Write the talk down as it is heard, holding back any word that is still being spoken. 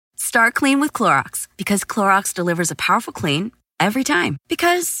Start clean with Clorox, because Clorox delivers a powerful clean every time.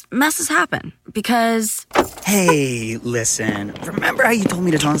 Because messes happen. Because... Hey, listen. Remember how you told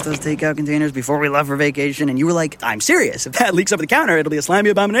me to toss those takeout containers before we left for vacation? And you were like, I'm serious. If that leaks over the counter, it'll be a slimy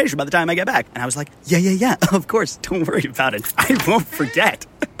abomination by the time I get back. And I was like, yeah, of course. Don't worry about it. I won't forget.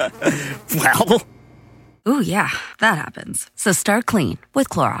 Well... Ooh, yeah, that happens. So start clean with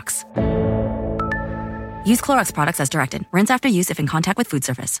Clorox. Use Clorox products as directed. Rinse after use if in contact with food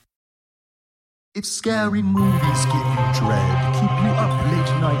surface. If scary movies give you dread, keep you up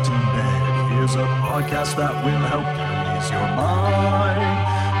late night in bed, here's a podcast that will help you ease your mind.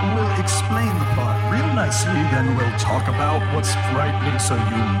 We'll explain the plot real nicely, then we'll talk about what's frightening so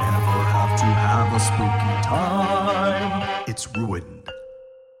you never have to have a spooky time. It's Ruined.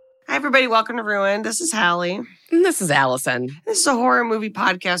 Hi, everybody. Welcome to Ruined. This is Halle. And this is Alison. This is a horror movie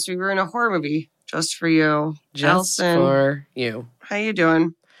podcast. We ruin a horror movie just for you. Alison, for you. How you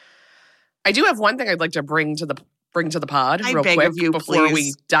doing? I do have one thing I'd like to bring to the pod real quick before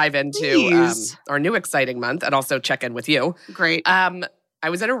we dive into our new exciting month and also check in with you. Great. I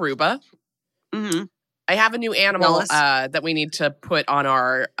was at Aruba. Mm-hmm. I have a new animal that we need to put on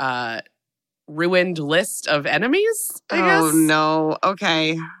our ruined list of enemies, I guess. Oh, no.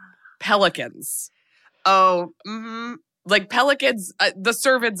 Okay. Pelicans. Oh, mm-hmm. Like pelicans, the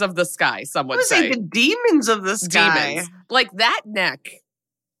servants of the sky, some would say. The demons of the sky. Demons. Like that neck.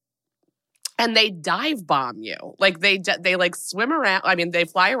 And they dive bomb you. Like they like swim around. I mean, they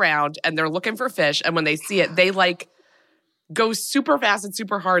fly around and they're looking for fish. And when they see it, they like go super fast and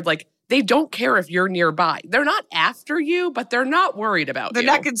super hard. Like they don't care if you're nearby. They're not after you, but they're not worried about you.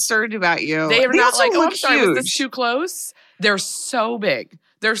 They're not concerned about you. They are not like, oh, I'm sorry, was this too close? They're so big.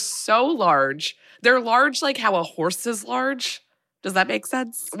 They're so large. They're large like how a horse is large. Does that make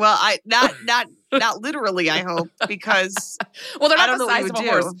sense? Well, not literally, I hope, because well, they're not the size of a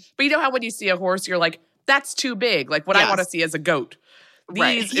horse. But you know how when you see a horse, you're like, that's too big. Like what I want to see is a goat.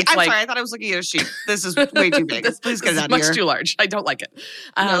 Right. I'm sorry, I thought I was looking at a sheep. This is way too big. Please get it out of here. Much too large. I don't like it.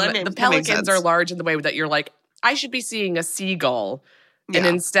 The pelicans are large in the way that you're like, I should be seeing a seagull. Yeah. And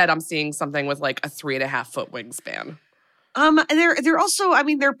instead I'm seeing something with like a 3.5-foot wingspan. They're also, I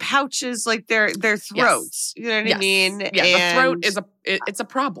mean, their pouches, like their throats. Yes. You know what I mean? Yeah, and the throat is it's a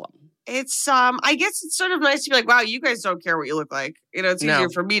problem. It's I guess it's sort of nice to be like, wow, you guys don't care what you look like. You know, it's easier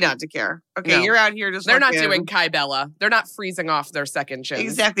for me not to care. Okay, you're out here just they're not doing Kybella. They're not freezing off their second chins.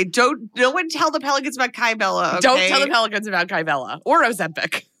 Exactly. No one tell the pelicans about Kybella. Okay? Don't tell the pelicans about Kybella or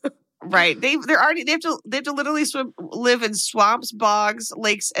Ozempic. Right. They have to literally live in swamps, bogs,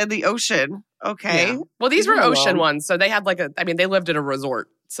 lakes, and the ocean. Okay. Yeah. Well, these were ocean ones, so they had they lived at a resort,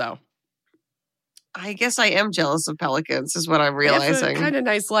 so. I guess I am jealous of pelicans, is what I'm realizing. They have a kind of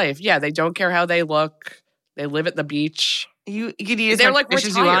nice life. Yeah, they don't care how they look. They live at the beach. You can eat as much fish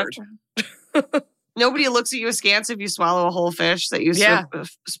as you want. Nobody looks at you askance if you swallow a whole fish that you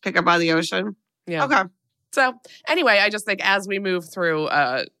pick up out of the ocean. Yeah. Okay. So, anyway, I just think as we move through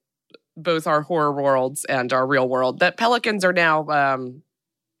both our horror worlds and our real world, that pelicans are now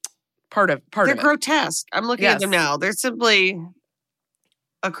part of it. They're grotesque. I'm looking at them now. They're simply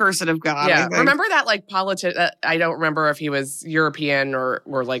a curse of God. Yeah. Remember that like I don't remember if he was European or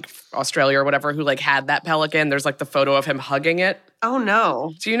like Australia or whatever who like had that pelican. There's like the photo of him hugging it. Oh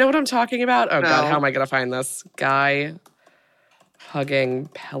no. Do you know what I'm talking about? Oh God, how am I going to find this? Guy hugging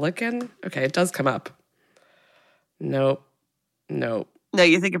pelican? Okay, it does come up. Nope. No,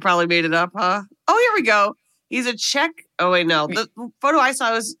 you think it probably made it up, huh? Oh, here we go. He's a Czech. Oh, wait, no. The photo I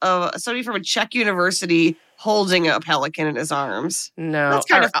saw was somebody from a Czech university holding a pelican in his arms. No. That's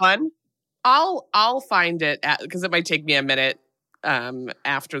kind of fun. I'll find it because it might take me a minute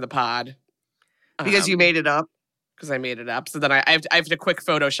after the pod. Because you made it up? Because I made it up. So then I have to quick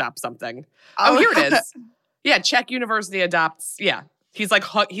Photoshop something. Oh, here it is. Yeah, Czech university adopts. Yeah, he's like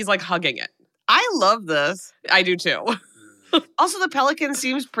hugging it. I love this. I do too. Also, the pelican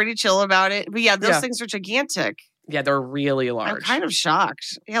seems pretty chill about it. But yeah, those things are gigantic. Yeah, they're really large. I'm kind of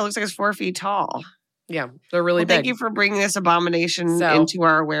shocked. Yeah, it looks like it's 4 feet tall. Yeah, they're really big. Thank you for bringing this abomination into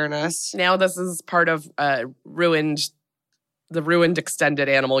our awareness. Now this is part of the ruined extended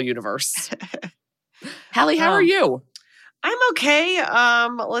animal universe. Halle, how are you? I'm okay.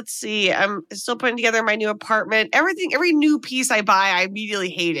 Let's see. I'm still putting together my new apartment. Every new piece I buy, I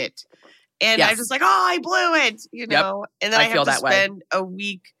immediately hate it. And I'm just like, I blew it, you know? Yep. And then I have to spend a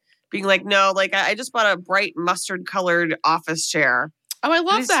week being like, no, like I just bought a bright mustard colored office chair. Oh, I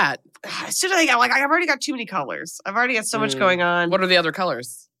love that. As soon as I got, I've already got too many colors. I've already got so much going on. What are the other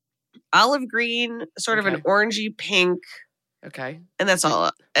colors? Olive green, sort of an orangey pink, Okay. And that's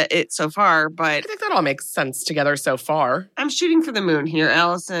all it so far. But I think that all makes sense together so far. I'm shooting for the moon here,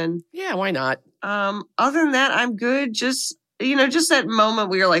 Allison. Yeah, why not? Other than that, I'm good. Just that moment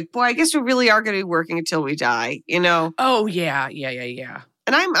where you're like, boy, I guess we really are going to be working until we die, Oh, yeah.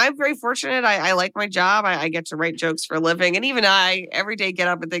 And I'm very fortunate. I like my job. I get to write jokes for a living. And even I, every day, get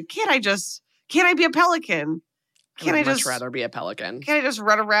up and think, can't I be a pelican? I would much rather be a pelican. Can't I just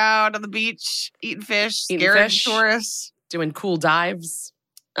run around on the beach, eating fish, scaring tourists? Doing cool dives.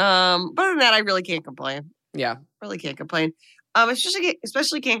 But other than that, I really can't complain. Yeah. Really can't complain.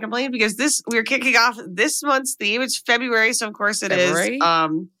 Especially can't complain because we're kicking off this month's theme. It's February, so of course it is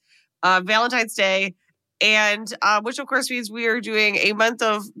Valentine's Day. And which of course means we are doing a month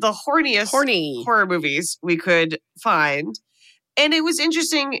of the horniest horror movies we could find. And it was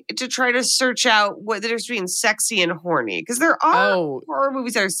interesting to try to search out what the difference between sexy and horny. Because there are horror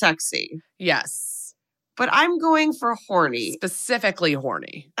movies that are sexy. Yes. But I'm going for horny. Specifically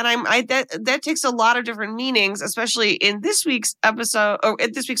horny. And that takes a lot of different meanings, especially in this week's episode, or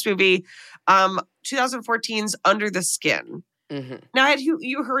in this week's movie, 2014's Under the Skin. Mm-hmm. Now, had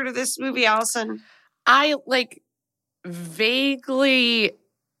you heard of this movie, Allison? I vaguely,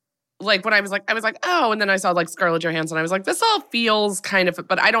 when I was like, oh, and then I saw Scarlett Johansson. I was like, this all feels kind of,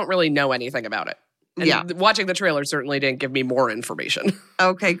 but I don't really know anything about it. And watching the trailer certainly didn't give me more information.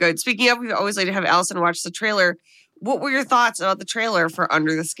 Okay, good. Speaking of, we always like to have Allison watch the trailer. What were your thoughts about the trailer for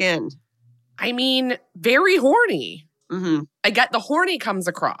Under the Skin? I mean, very horny. Mm-hmm. I get the horny comes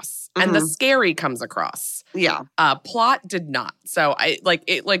across and the scary comes across. Yeah. Plot did not. So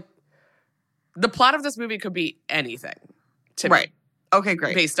the plot of this movie could be anything to me. Right. Okay,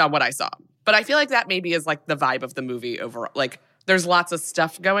 great. Based on what I saw. But I feel like that maybe is the vibe of the movie overall. There's lots of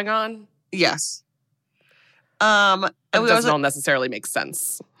stuff going on. Yes. And it doesn't all necessarily make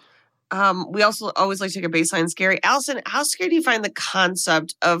sense. We also always like to take a baseline scary. Allison, how scary do you find the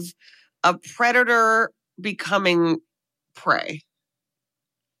concept of a predator becoming prey?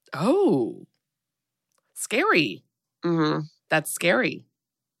 Oh. Scary. Mm-hmm. That's scary.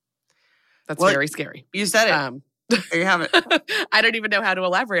 That's very scary. You said it. There you have it. I don't even know how to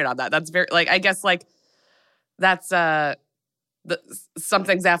elaborate on that. That's very, I guess, that's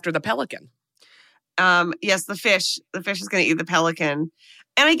something's after the pelican. Yes, the fish. The fish is going to eat the pelican.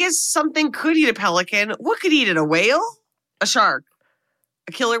 And I guess something could eat a pelican. What could eat it? A whale? A shark?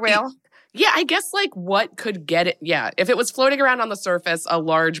 A killer whale? Yeah, I guess what could get it? Yeah, if it was floating around on the surface, a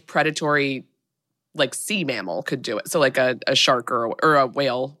large predatory sea mammal could do it. So a shark or a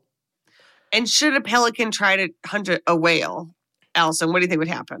whale. And should a pelican try to hunt a whale, Allison, what do you think would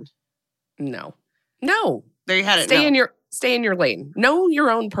happen? No. There you had it. Stay in your lane. Know your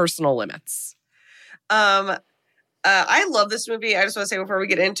own personal limits. I love this movie. I just want to say before we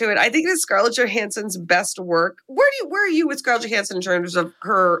get into it, I think it's Scarlett Johansson's best work. Where are you with Scarlett Johansson in terms of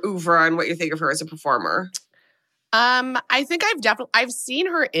her oeuvre and what you think of her as a performer? I think I've seen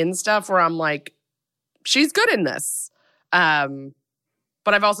her in stuff where I'm like, she's good in this.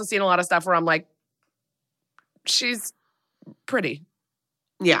 But I've also seen a lot of stuff where I'm like, she's pretty.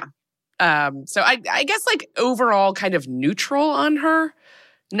 Yeah. So I guess overall kind of neutral on her.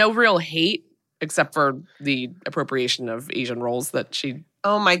 No real hate, except for the appropriation of Asian roles that she.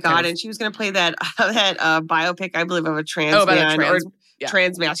 Oh my God! And she was going to play that biopic, I believe, of a trans man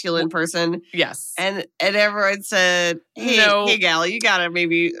transmasculine person. Yes. And everyone said, hey, gal, you got to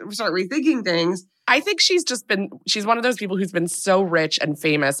maybe start rethinking things. I think she's one of those people who's been so rich and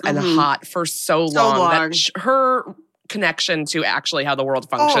famous and hot for so long. That her connection to actually how the world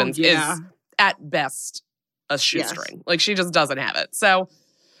functions is at best a shoestring. Yes. She just doesn't have it. So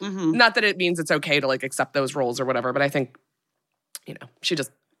not that it means it's okay to accept those roles or whatever, but I think, she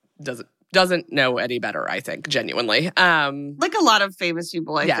just doesn't know any better, I think, genuinely. Like a lot of famous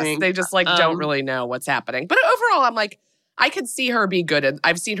people, I think. Yes, they just don't really know what's happening. But overall, I'm I could see her be good.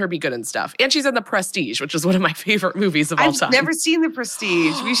 I've seen her be good in stuff. And she's in The Prestige, which is one of my favorite movies of all time. I've never seen The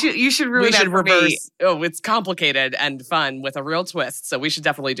Prestige. You should ruin that for me. Oh, it's complicated and fun with a real twist. So we should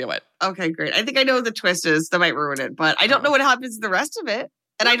definitely do it. Okay, great. I think I know what the twist is. That might ruin it. But I don't know what happens in the rest of it.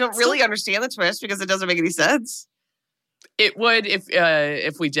 And I don't really understand the twist because it doesn't make any sense. It would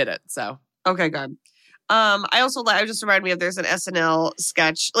if we did it. So. Okay, good. I just reminded me of there's an SNL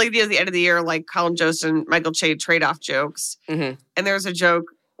sketch near the end of the year, Colin Jost and Michael Che trade-off jokes. Mm-hmm. And there was a joke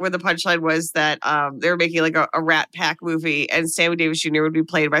where the punchline was that they were making a Rat Pack movie and Sammy Davis Jr. would be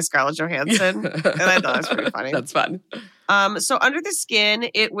played by Scarlett Johansson. And I thought that was pretty funny. That's fun. So Under the Skin,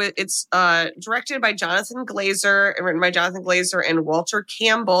 it's directed by Jonathan Glazer and written by Jonathan Glazer and Walter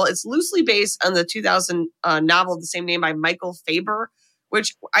Campbell. It's loosely based on the 2000 novel of the same name by Michael Faber,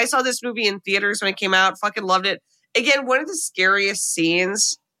 which I saw this movie in theaters when it came out. Fucking loved it. Again, one of the scariest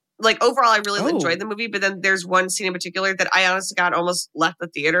scenes. Like, overall, I really enjoyed the movie, but then there's one scene in particular that I honestly got almost left the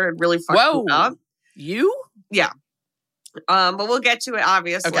theater and really fucked me up. You? Yeah. But we'll get to it,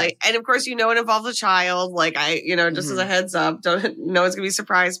 obviously. Okay. And of course, it involves a child. Like, just as a heads up, no one's going to be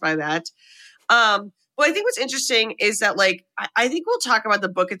surprised by that. Well, I think what's interesting is that, like, I think we'll talk about the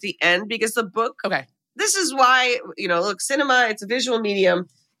book at the end because the book, this is why, look, cinema, it's a visual medium.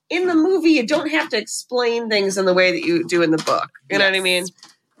 In the movie, you don't have to explain things in the way that you do in the book. You know what I mean?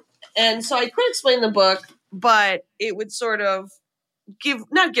 And so I could explain the book, but it would sort of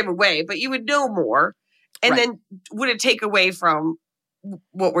not give away, but you would know more. And then would it take away from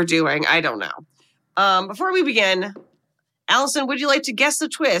what we're doing? I don't know. Before we begin, Alison, would you like to guess the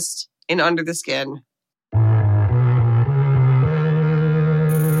twist in Under the Skin?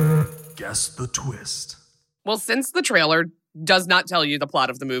 Guess the twist. Well, since the trailer does not tell you the plot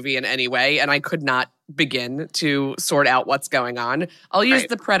of the movie in any way, and I could not begin to sort out what's going on, I'll use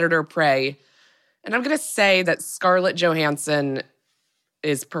the predator prey. And I'm going to say that Scarlett Johansson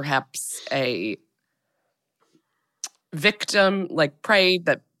is perhaps a victim, like prey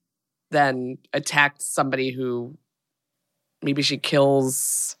that then attacked somebody who maybe she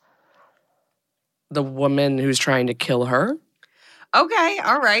kills the woman who's trying to kill her. Okay,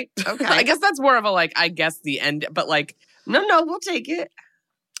 all right. Okay. I guess that's more of a I guess the end, but No, we'll take it.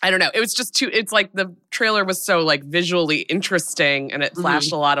 I don't know. It was just it's like the trailer was so visually interesting and it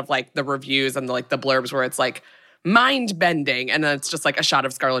flashed a lot of the reviews and the blurbs where it's mind bending. And then it's just a shot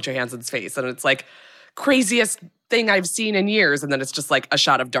of Scarlett Johansson's face. And it's craziest thing I've seen in years. And then it's just a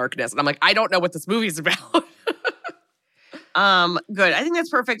shot of darkness. And I'm I don't know what this movie's about. Good. I think that's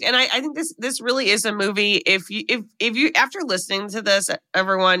perfect. And I think this really is a movie. If you, after listening to this,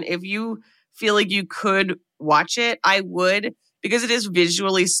 everyone, if you feel like you could watch it, I would, because it is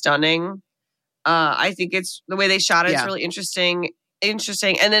visually stunning. I think it's the way they shot it is really interesting.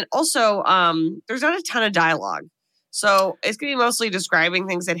 And then also, there's not a ton of dialogue. So it's going to be mostly describing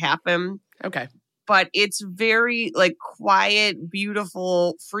things that happen. Okay. But it's very quiet,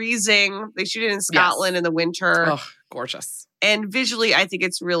 beautiful, freezing. They shoot it in Scotland in the winter. Oh, gorgeous. And visually, I think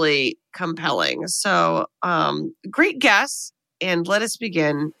it's really compelling. So great guess. And let us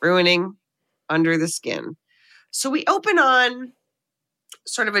begin ruining Under the Skin. So we open on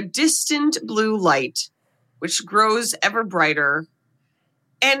sort of a distant blue light, which grows ever brighter.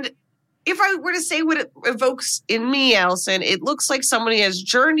 And if I were to say what it evokes in me, Alison, it looks like somebody is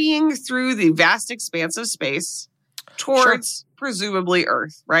journeying through the vast expanse of space towards presumably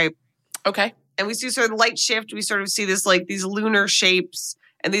Earth, right? Okay. And we see sort of the light shift. We sort of see this these lunar shapes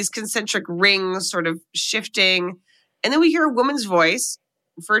and these concentric rings sort of shifting. And then we hear a woman's voice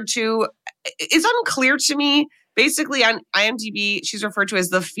referred to. It's unclear to me. Basically, on IMDb, she's referred to as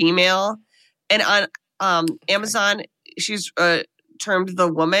the female. And on Amazon, she's termed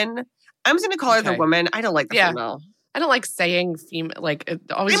the woman. I'm just going to call her the woman. I don't like the female. I don't like saying female. It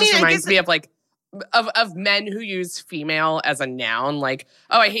always just reminds me of men who use female as a noun.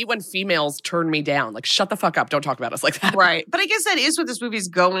 I hate when females turn me down. Shut the fuck up. Don't talk about us like that. Right. But I guess that is what this movie's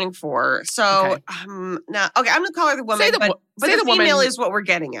going for. So, I'm going to call her the woman. But the female is what we're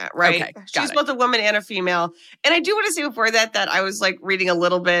getting at, right? Okay, she's both a woman and a female. And I do want to say before that I was reading a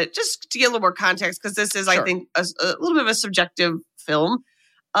little bit, just to get a little more context, because this is, I think, a little bit of a subjective film.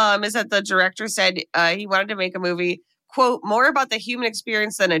 Is that the director said he wanted to make a movie, quote, more about the human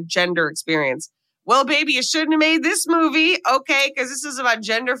experience than a gender experience. Well, baby, you shouldn't have made this movie, okay? Because this is about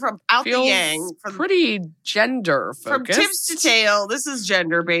gender from out the yang. Pretty gender focused. From tips to tail, this is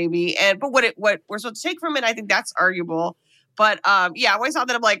gender, baby. But what we're supposed to take from it, I think that's arguable. But when I saw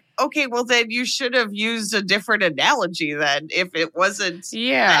that, I'm like, okay, well then you should have used a different analogy then if it wasn't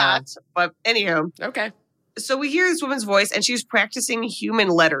that. But anyhow, okay. So we hear this woman's voice, and she's practicing human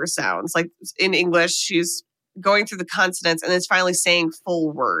letter sounds. In English, she's going through the consonants, and it's finally saying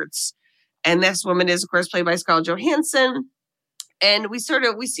full words. And this woman is, of course, played by Scarlett Johansson. And we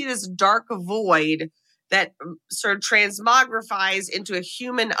see this dark void that sort of transmogrifies into a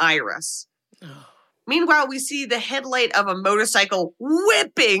human iris. Meanwhile, we see the headlight of a motorcycle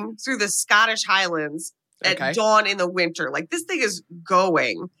whipping through the Scottish Highlands at dawn in the winter. This thing is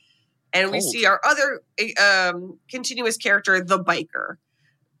going. And we see our other continuous character, the biker.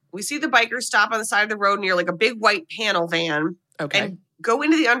 We see the biker stop on the side of the road near a big white panel van and go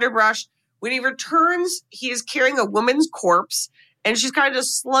into the underbrush. When he returns, he is carrying a woman's corpse, and she's kind of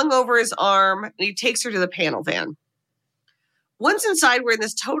just slung over his arm, and he takes her to the panel van. Once inside, we're in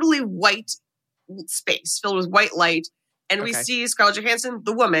this totally white space filled with white light, and we see Scarlett Johansson,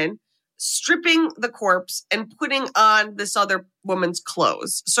 the woman, stripping the corpse and putting on this other woman's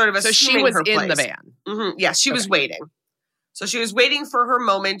clothes, sort of assuming so she was her in place. the van. Mm-hmm. Yes, she was waiting. So she was waiting for her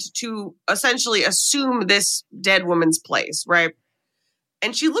moment to essentially assume this dead woman's place, right?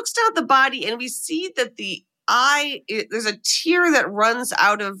 And she looks down at the body, and we see that the eye, there's a tear that runs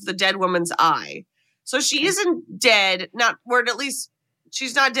out of the dead woman's eye. So she isn't dead, or at least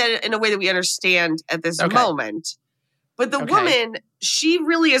she's not dead in a way that we understand at this moment. But the woman, she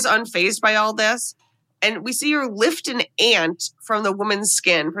really is unfazed by all this. And we see her lift an ant from the woman's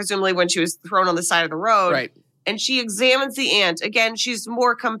skin, presumably when she was thrown on the side of the road. Right. And she examines the ant. Again, she's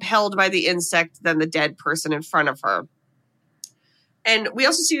more compelled by the insect than the dead person in front of her. And we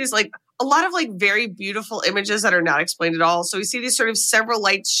also see these, like, a lot of, like, very beautiful images that are not explained at all. So we see these sort of several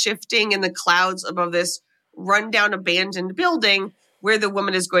lights shifting in the clouds above this rundown abandoned building where the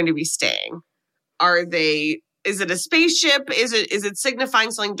woman is going to be staying. Is it a spaceship? Is it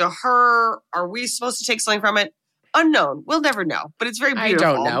signifying something to her? Are we supposed to take something from it? Unknown. We'll never know. But it's very beautiful.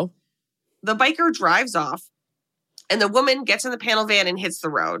 I don't know. The biker drives off, and the woman gets in the panel van and hits the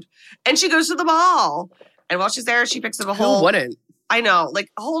road. And she goes to the mall. And while she's there, she picks up a whole... Who wouldn't? I know, like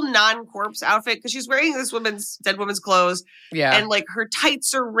a whole non-corpse outfit, because she's wearing this dead woman's clothes. Yeah. And like her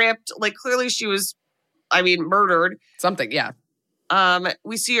tights are ripped. Like clearly she was, murdered. Something, yeah.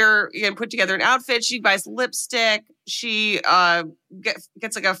 We see her again put together an outfit. She buys lipstick. She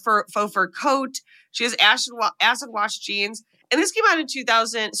gets like a faux fur coat. She has acid wash jeans. And this came out in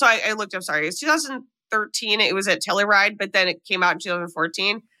 2000. So I looked up, sorry. It's 2013. It was at Telluride, but then it came out in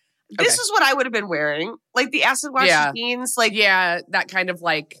 2014. This is what I would have been wearing. Like the acid wash jeans. Like, yeah, that kind of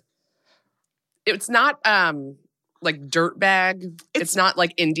like, it's not like dirt bag. It's not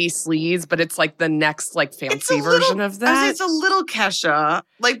like indie sleaze, but it's like the next like fancy version of that. It's a little Kesha.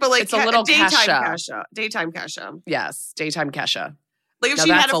 But it's a little daytime Kesha. Daytime Kesha. Yes, daytime Kesha. Like if she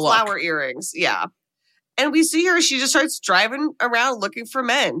had flower earrings. Yeah. And we see her, she just starts driving around looking for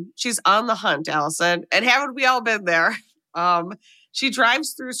men. She's on the hunt, Allison. And haven't we all been there? She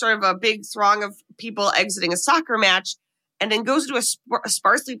drives through sort of a big throng of people exiting a soccer match and then goes into a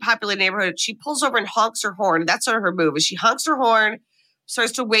sparsely populated neighborhood. She pulls over and honks her horn. That's sort of her move. She honks her horn,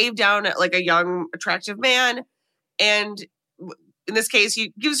 starts to wave down at like a young, attractive man. And in this case,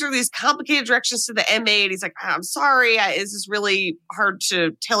 he gives her these complicated directions to the M8. He's like, I'm sorry. This is really hard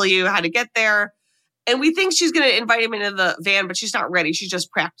to tell you how to get there. And we think she's going to invite him into the van, but she's not ready. She's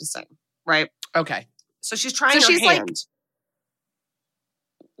just practicing, right? Okay. So she's trying her hand. Like,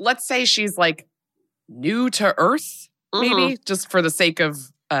 let's say she's like new to Earth, maybe, just for the sake of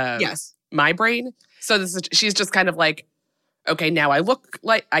my brain. So she's just kind of like, okay, now I look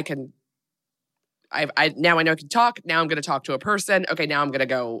like I can, now I know I can talk. Now I'm going to talk to a person. Okay, now I'm going to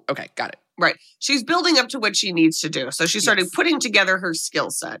go. Okay, got it. Right. She's building up to what she needs to do. So she's starting putting together her skill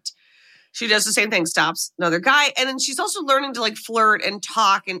set. She does the same thing, stops another guy. And then she's also learning to like flirt and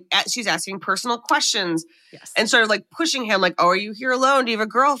talk. And she's asking personal questions and sort of like pushing him like, oh, are you here alone? Do you have a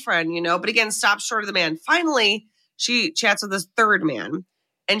girlfriend? But again, stops short of the man. Finally, she chats with this third man.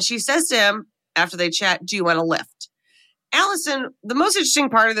 And she says to him after they chat, do you want a lift? Allison, the most interesting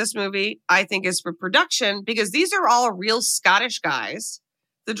part of this movie, I think, is for production because these are all real Scottish guys.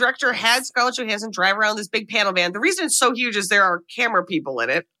 The director had Scarlett Johansson drive around this big panel van. The reason it's so huge is there are camera people in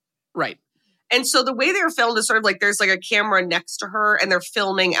it. Right. And so the way they're filmed is sort of like there's like a camera next to her and they're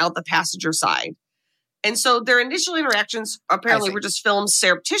filming out the passenger side. And so their initial interactions apparently were just filmed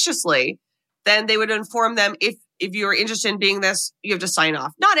surreptitiously. Then they would inform them if you're interested in being this, you have to sign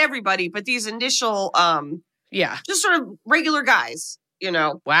off. Not everybody, but these initial, just sort of regular guys,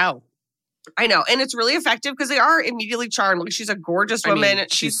 Wow. I know. And it's really effective because they are immediately charmed. Like she's a gorgeous woman.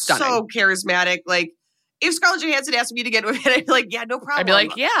 She's so charismatic. Like, if Scarlett Johansson asked me to get with it, I'd be like, yeah, no problem. I'd be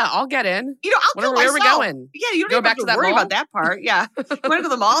like, yeah, I'll get in. I'll go Where myself. are we going? Yeah, you don't even have to worry about that part. Yeah. You want to go to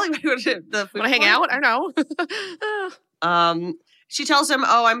the mall? You want to go to the food Want to hang out? I don't know. She tells him,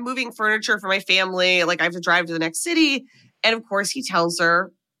 oh, I'm moving furniture for my family. Like, I have to drive to the next city. And, of course, he tells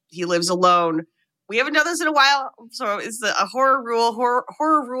her he lives alone. We haven't done this in a while. So it's a horror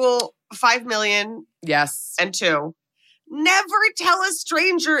rule 5 million. Yes. And 2. Never tell a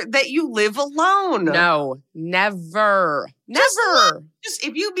stranger that you live alone. No, never. Just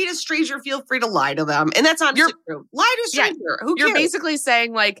if you meet a stranger, feel free to lie to them. And that's not true. Lie to a stranger. Yeah, who cares? You're basically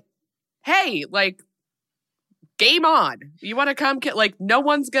saying like, hey, like, game on. You want to come? Like, no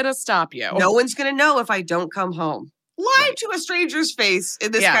one's going to stop you. No one's going to know if I don't come home. Lie to a stranger's face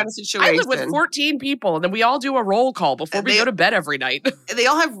in this kind of situation. I live with 14 people, and then we all do a roll call before we go to bed every night. And they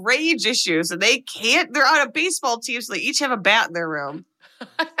all have rage issues, and they're on a baseball team, so they each have a bat in their room.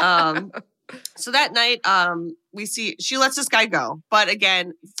 So that night, we see she lets this guy go. But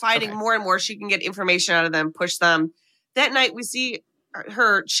again, fighting more and more, she can get information out of them, push them. That night, we see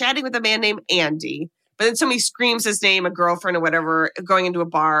her chatting with a man named Andy. But then somebody screams his name, a girlfriend or whatever, going into a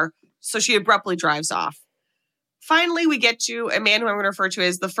bar. So she abruptly drives off. Finally, we get to a man who I'm going to refer to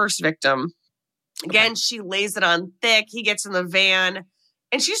as the first victim. Again, she lays it on thick. He gets in the van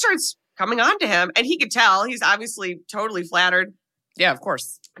and she starts coming on to him. And he could tell he's obviously totally flattered. Yeah, of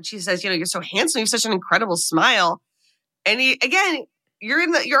course. And she says, you're so handsome. You have such an incredible smile. And you're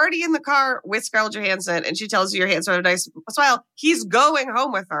already in the car with Scarlett Johansson. And she tells you you're handsome, have a nice smile. He's going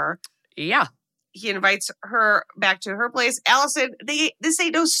home with her. Yeah. He invites her back to her place. Alison, this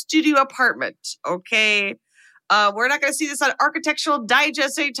ain't no studio apartment, okay? We're not going to see this on Architectural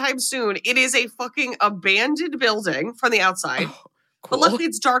Digest anytime soon. It is a fucking abandoned building from the outside. Oh, cool. But luckily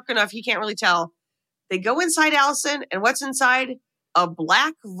it's dark enough, he can't really tell. They go inside Alison, and what's inside? A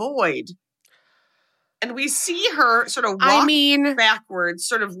black void. And we see her sort of walk backwards,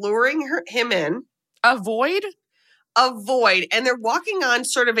 sort of luring him in. A void? A void, and they're walking on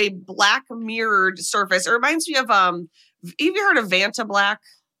sort of a black mirrored surface. It reminds me of have you heard of Vanta Black?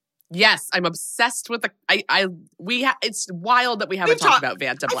 Yes, I'm obsessed with it's wild that we haven't talked about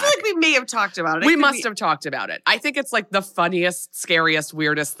Vanta Black. I feel like we may have talked about it. We must have talked about it. I think it's like the funniest, scariest,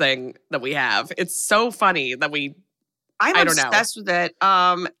 weirdest thing that we have. It's so funny that I'm obsessed with it.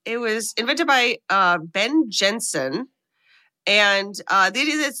 It was invented by Ben Jensen. And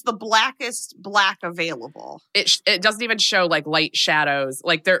it's the blackest black available. It doesn't even show like light shadows.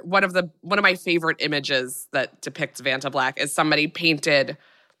 Like one of my favorite images that depicts Vanta Black is somebody painted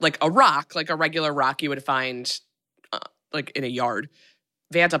like a rock, like a regular rock you would find like in a yard,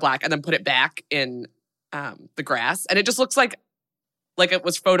 Vanta Black, and then put it back in the grass, and it just looks like it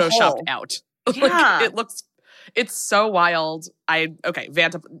was photoshopped out. Yeah. It's so wild.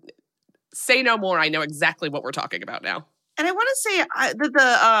 Vanta. Say no more. I know exactly what we're talking about now. And I want to say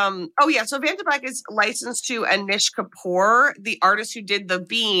that so Vanta Black is licensed to Anish Kapoor, the artist who did The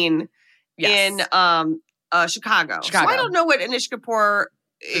Bean in Chicago. So I don't know what Anish Kapoor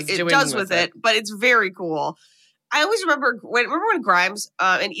does with it, but it's very coher. I always remember when Grimes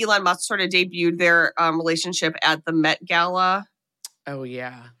and Elon Musk sort of debuted their relationship at the Met Gala. Oh,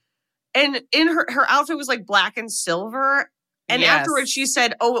 yeah. And in her outfit was like black and silver. And afterwards she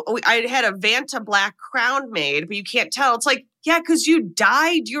said, I had a Vanta Black crown made, but you can't tell. It's like, yeah, because you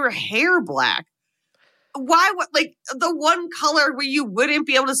dyed your hair black. Why, the one color where you wouldn't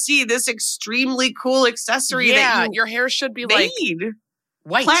be able to see this extremely cool accessory that your hair should be made.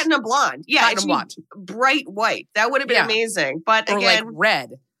 White. Platinum blonde. Yeah, platinum blonde. Bright white. That would have been amazing. But or again,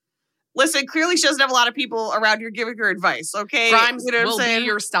 red. Listen, clearly she doesn't have a lot of people around here giving her advice, okay? Grimes will be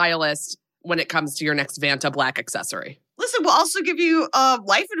your stylist when it comes to your next Vanta Black accessory. Listen, we'll also give you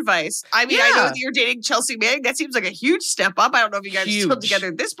life advice. I mean, I know that you're dating Chelsea Manning. That seems like a huge step up. I don't know if you guys are still together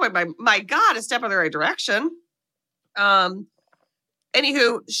at this point. My God, a step in the right direction. Anywho,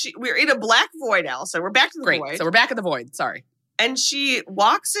 we're in a black void, Alison. We're back to the void. So we're back at the void. Sorry. And she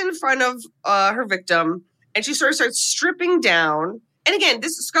walks in front of her victim, and she sort of starts stripping down. And again,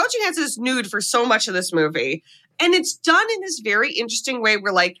 Scarlett Johansson is nude for so much of this movie. And it's done in this very interesting way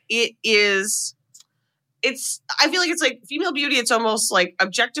where, I feel like it's like female beauty. It's almost like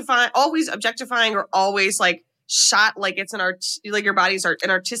always objectifying or always like shot like it's like your body's an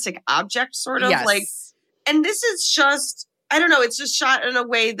artistic object sort of and this is just, I don't know. It's just shot in a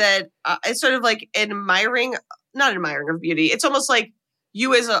way that it's sort of like not admiring of beauty. It's almost like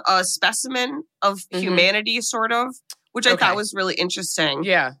you as a specimen of humanity sort of, which I thought was really interesting.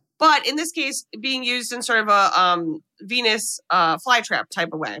 Yeah. But in this case, being used in sort of a Venus flytrap type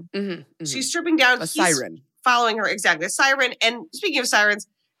of way. Mm-hmm, mm-hmm. She's stripping down. He's siren. Following her, exactly. A siren. And speaking of sirens,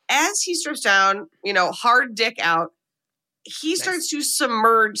 as he strips down, hard dick out, he starts to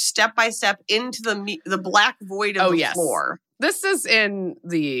submerge step by step into the black void of the floor. This is in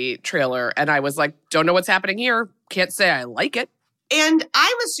the trailer, and I was like, don't know what's happening here. Can't say I like it. And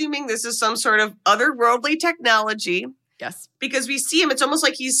I'm assuming this is some sort of otherworldly technology. Yes. Because we see him, it's almost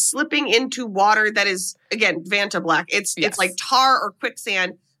like he's slipping into water that is, again, Vanta Black. It's like tar or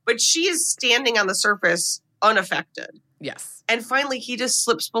quicksand, but she is standing on the surface unaffected. Yes. And finally, he just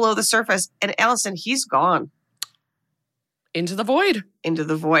slips below the surface, and Alison, he's gone. Into the void. Into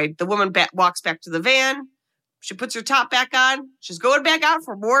the void. The woman walks back to the van. She puts her top back on. She's going back out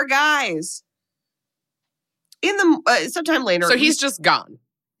for more guys. Sometime later. So he's just gone.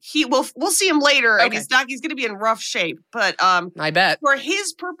 We'll see him later, and he's going to be in rough shape. But I bet for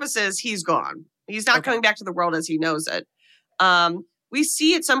his purposes, he's gone. He's not coming back to the world as he knows it. We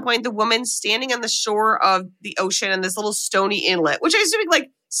see at some point the woman standing on the shore of the ocean in this little stony inlet, which I assume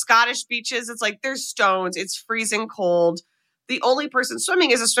Scottish beaches, it's like there's stones. It's freezing cold. The only person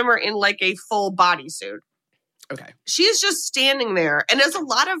swimming is a swimmer in like a full bodysuit. Okay. She's just standing there. And there's a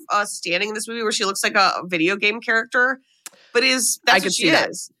lot of standing in this movie where she looks like a video game character. But that's what she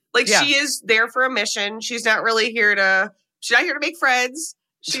is. Like, she is there for a mission. She's not really here to make friends.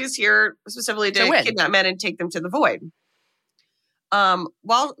 She's here specifically to kidnap men and take them to the void.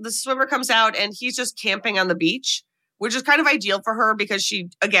 While the swimmer comes out and he's just camping on the beach, which is kind of ideal for her because she,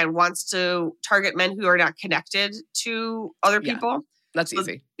 again, wants to target men who are not connected to other people. That's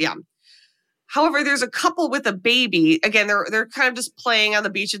easy. Yeah. However, there's a couple with a baby. Again, they're kind of just playing on the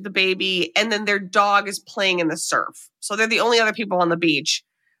beach with the baby, and then their dog is playing in the surf. So they're the only other people on the beach.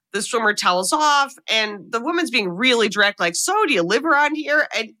 The swimmer towels off, and the woman's being really direct, like, so do you live around here?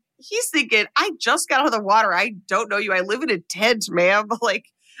 And he's thinking, I just got out of the water. I don't know you. I live in a tent, ma'am. Like,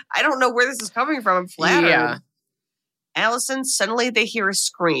 I don't know where this is coming from. I'm flattered. Yeah. Alison, suddenly they hear a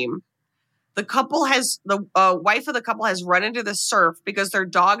scream. The wife of the couple has run into the surf because their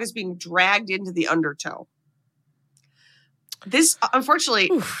dog is being dragged into the undertow.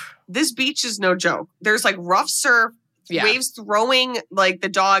 Unfortunately, this beach is no joke. There's like rough surf, waves throwing like the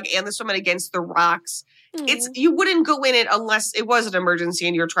dog and the swimmer against the rocks. You wouldn't go in it unless it was an emergency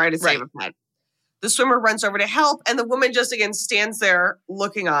and you're trying to save a pet. The swimmer runs over to help, and the woman just again stands there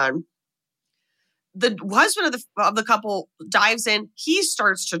looking on. The husband of the couple dives in. He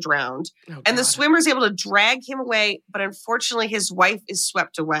starts to drown. And the swimmer is able to drag him away. But unfortunately, his wife is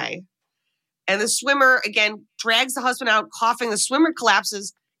swept away. And the swimmer, again, drags the husband out, coughing. The swimmer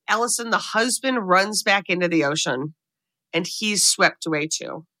collapses. Alison, the husband, runs back into the ocean. And he's swept away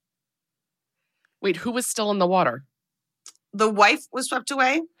too. Wait, who was still in the water? The wife was swept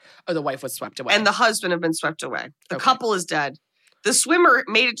away. Oh, the wife was swept away. And the husband have been swept away. The couple is dead. The swimmer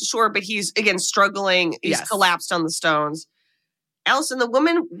made it to shore, but he's, again, struggling. He's collapsed on the stones. Alison, the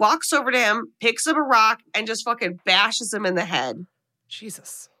woman, walks over to him, picks up a rock, and just fucking bashes him in the head.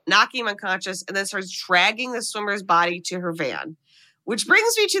 Jesus. Knocking him unconscious, and then starts dragging the swimmer's body to her van. Which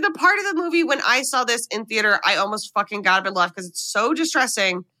brings me to the part of the movie when I saw this in theater, I almost fucking got up and left because it's so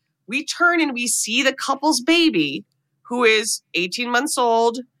distressing. We turn and we see the couple's baby, who is 18 months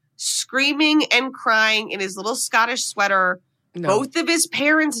old, screaming and crying in his little Scottish sweater. No. Both of his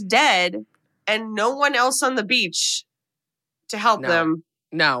parents dead, and no one else on the beach to help them.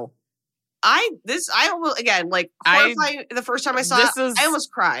 No. I almost, again, like, horrifying the first time I saw it, I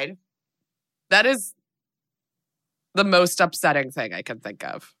almost cried. That is the most upsetting thing I can think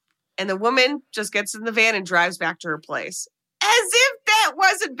of. And the woman just gets in the van and drives back to her place. As if that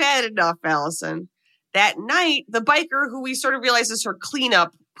wasn't bad enough, Alison. That night, the biker, who we sort of realize is her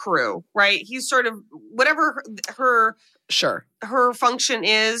cleanup crew, right? He's sort of, whatever her function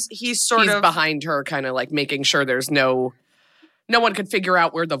is, he's behind her, kind of like making sure there's no one could figure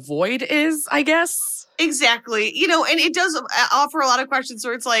out where the void is, I guess. Exactly. You know, and it does offer a lot of questions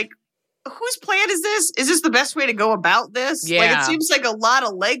where it's like, whose plan is this? Is this the best way to go about this? Yeah. Like, it seems like a lot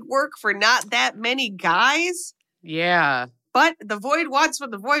of legwork for not that many guys. Yeah. But the void wants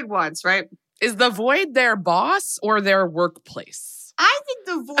what the void wants, right? Is the void their boss or their workplace? I think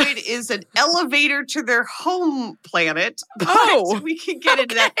the void is an elevator to their home planet. We can get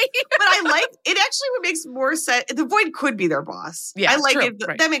into that. But I like it. Actually, what makes more sense, the void could be their boss. Yeah, I like it.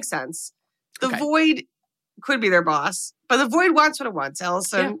 Right. That makes sense. The void could be their boss, but the void wants what it wants,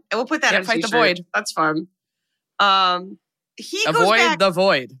 Alison. Yeah. And we'll put that in fight the void. That's fun. He avoid goes back, the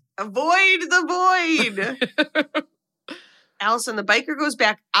void. Avoid the void. Alison, the biker, goes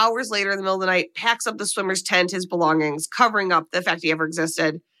back hours later in the middle of the night, packs up the swimmer's tent, his belongings, covering up the fact he ever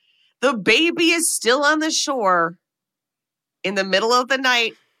existed. The baby is still on the shore. In the middle of the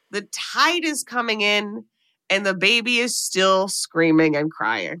night, the tide is coming in, and the baby is still screaming and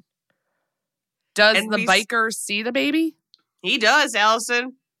crying. Does the biker see the baby? He does,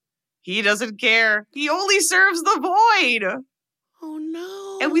 Alison. He doesn't care. He only serves the void. Oh,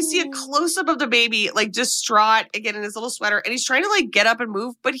 no. And we see a close-up of the baby, like, distraught, again, in his little sweater. And he's trying to, like, get up and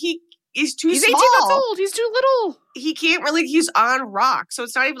move, but he's too small. He's 18 months old. He's too little. He can't really, he's on rock. So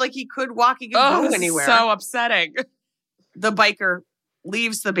it's not even like he could walk, he could go anywhere. So upsetting. The biker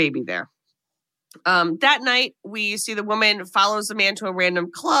leaves the baby there. That night, we see the woman follows the man to a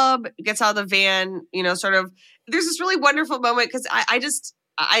random club, gets out of the van, you know, sort of. There's this really wonderful moment because I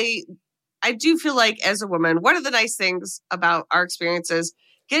do feel like, as a woman, one of the nice things about our experiences,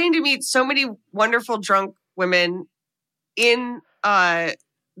 getting to meet so many wonderful drunk women in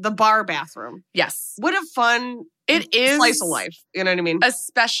the bar bathroom. Yes. What a fun slice of life. You know what I mean? It is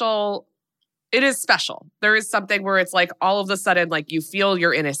special. There is something where it's like all of a sudden, like, you feel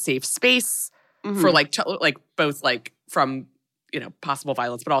you're in a safe space for like both like from, possible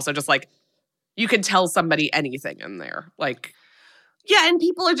violence, but also just like you can tell somebody anything in there. Like, yeah, and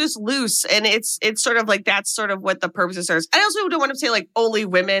people are just loose, and it's sort of like that's sort of what the purpose is. I also don't want to say like only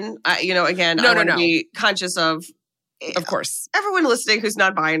women. Again, I want to be conscious of course, everyone listening who's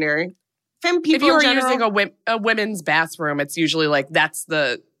non-binary. Femme people. If you are in general, using a women's bathroom, it's usually like that's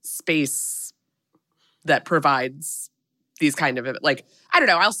the space that provides these kind of like I don't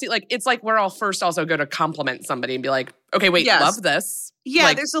know. I'll see like it's like where I'll first also go to compliment somebody and be like, okay, wait, love this. Yeah,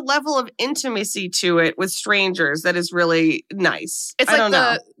 like, there's a level of intimacy to it with strangers that is really nice. It's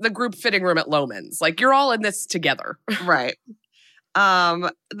like the group fitting room at Loman's. Like, you're all in this together. Right.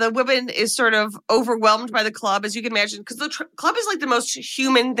 The woman is sort of overwhelmed by the club, as you can imagine, because the club is like the most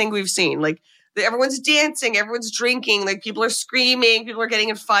human thing we've seen. Like, everyone's dancing, everyone's drinking, like, people are screaming, people are getting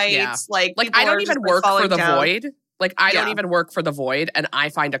in fights. Yeah. Like I don't even work for the Void. Like, I don't even work for the Void, and I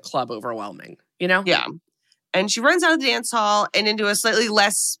find a club overwhelming, Yeah. And she runs out of the dance hall and into a slightly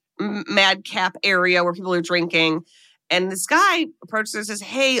less madcap area where people are drinking. And this guy approaches her and says,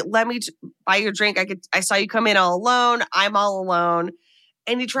 hey, let me buy you a drink. I saw you come in all alone. I'm all alone.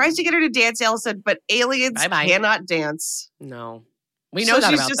 And he tries to get her to dance, Alison, but aliens cannot dance. No. We know that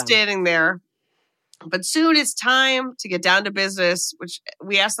about them. So she's just standing there. But soon it's time to get down to business, which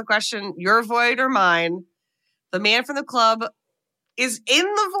we ask the question, your Void or mine? The man from the club is in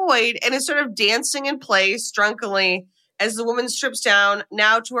the Void and is sort of dancing in place drunkenly as the woman strips down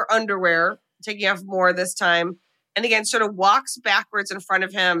now to her underwear, taking off more this time. And again, sort of walks backwards in front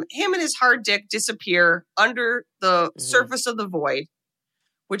of him. Him and his hard dick disappear under the surface of the Void,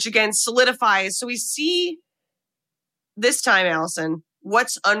 which again solidifies. So we see this time, Alison,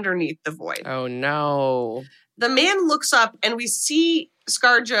 what's underneath the Void. Oh, no. The man looks up and we see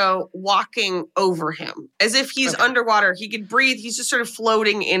ScarJo walking over him as if he's underwater. He could breathe. He's just sort of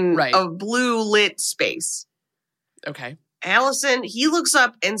floating in a blue lit space. Okay. Alison, he looks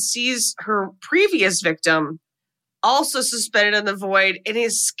up and sees her previous victim also suspended in the Void, and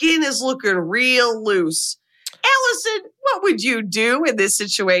his skin is looking real loose. Alison, what would you do in this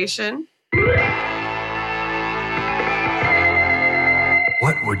situation?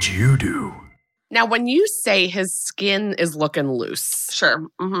 What would you do? Now, when you say his skin is looking loose. Sure.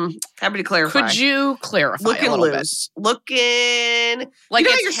 Mm-hmm. Happy to clarify. Could you clarify looking a little loose. Bit? Looking like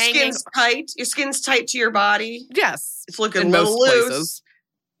your skin's tight. Your skin's tight to your body. Yes. It's looking a little loose. Places.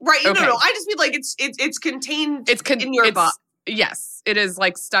 Right. Okay. No. I just mean like it's contained in your body. Yes. It is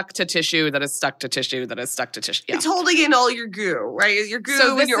like stuck to tissue that is stuck to tissue that is stuck to tissue. Yeah. It's holding in all your goo, right? Your goo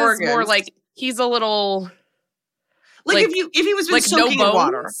so and your organs. More like he's a little... Like if he was been soaking in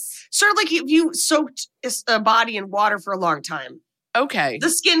water. Sort of like if you soaked a body in water for a long time. Okay.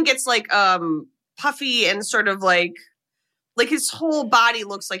 The skin gets like puffy and sort of like his whole body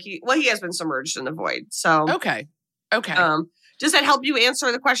looks like he has been submerged in the Void. So Okay. Does that help you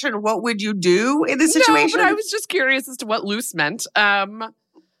answer the question, what would you do in this situation? No, but I was just curious as to what loose meant.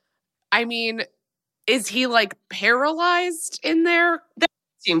 I mean, is he like paralyzed in there?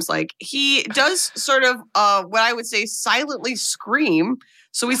 Seems like he does sort of what I would say silently scream.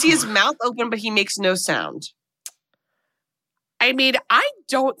 So we see his mouth open, but he makes no sound. I mean, I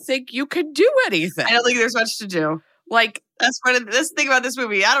don't think you could do anything. I don't think there's much to do. Like that's the thing about this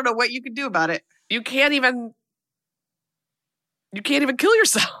movie. I don't know what you could do about it. You can't even kill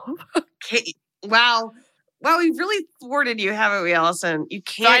yourself. Okay. Wow, we've really thwarted you, haven't we, Alison? You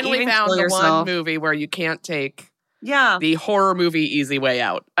can't finally even found kill the yourself. One movie where you can't take the horror movie easy way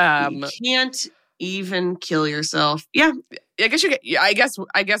out. You can't even kill yourself. Yeah, I guess you get. I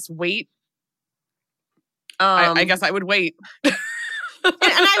guess wait. I guess I would wait. and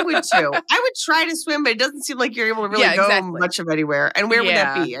I would too. I would try to swim, but it doesn't seem like you're able to really go much of anywhere. And where would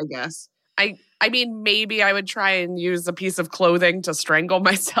that be? I guess. I mean, maybe I would try and use a piece of clothing to strangle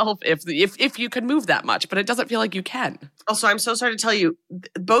myself if you can move that much, but it doesn't feel like you can. Also, I'm so sorry to tell you,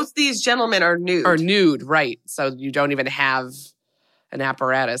 both these gentlemen are nude. Right. So you don't even have an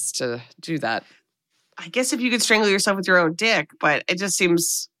apparatus to do that. I guess if you could strangle yourself with your own dick, but it just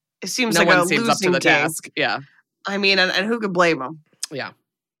seems no like one a seems losing up to the game. task. Yeah. I mean, and who could blame them? Yeah.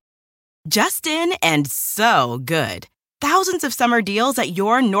 Just in and so good. Thousands of summer deals at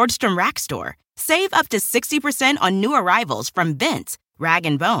your Nordstrom Rack store. Save up to 60% on new arrivals from Vince, Rag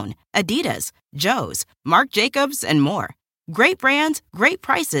 & Bone, Adidas, Joe's, Marc Jacobs, and more. Great brands, great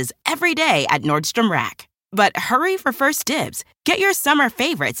prices every day at Nordstrom Rack. But hurry for first dibs. Get your summer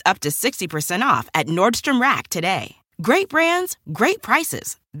favorites up to 60% off at Nordstrom Rack today. Great brands, great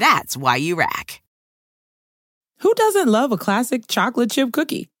prices. That's why you rack. Who doesn't love a classic chocolate chip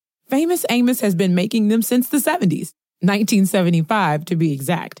cookie? Famous Amos has been making them since the 70s, 1975 to be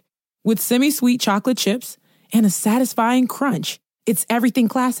exact. With semi-sweet chocolate chips and a satisfying crunch, It's everything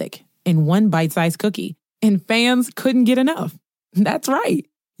classic in one bite-sized cookie, and fans couldn't get enough. That's right.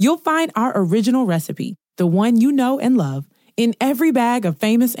 You'll find our original recipe, the one you know and love, in every bag of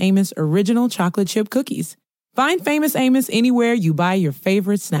Famous Amos original chocolate chip cookies. Find Famous Amos anywhere you buy your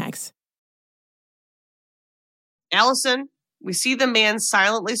favorite snacks. Alison, we see the man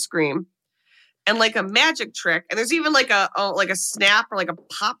silently scream, and like a magic trick, and there's even like a snap or like a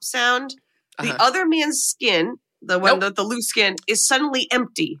pop sound. The other man's skin, the one with the loose skin, is suddenly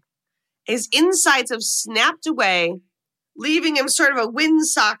empty. His insides have snapped away, leaving him sort of a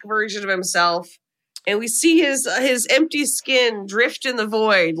windsock version of himself. And we see his empty skin drift in the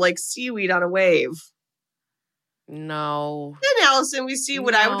void like seaweed on a wave. No. Then, Alison, we see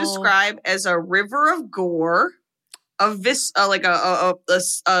what I would describe as a river of gore, a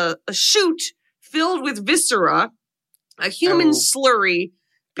chute filled with viscera, a human slurry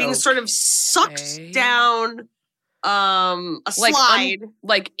being sort of sucked down a slide.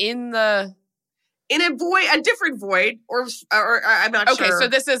 In a void, a different void, or I'm not sure. Okay, so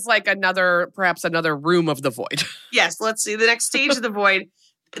this is like perhaps another room of the void. Yes, let's see. The next stage of the void,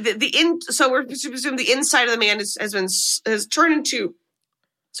 so we're assuming the inside of the man has turned into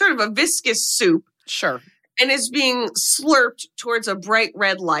sort of a viscous soup. Sure. And is being slurped towards a bright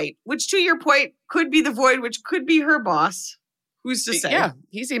red light, which, to your point, could be the void, which could be her boss. Who's to say? Yeah,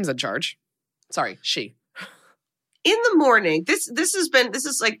 he seems in charge. Sorry, she. In the morning, this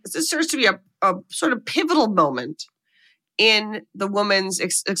serves to be a sort of pivotal moment in the woman's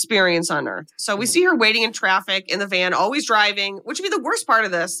experience on Earth. So we see her waiting in traffic in the van, always driving, which would be the worst part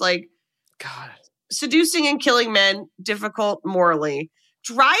of this. Like, God, seducing and killing men, difficult morally.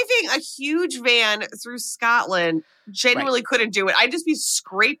 Driving a huge van through Scotland, genuinely couldn't do it. I'd just be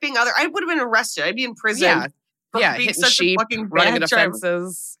scraping I would have been arrested. I'd be in prison. Yeah, hitting such sheep, a fucking running into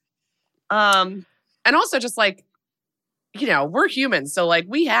fences. And also just like, we're humans, so like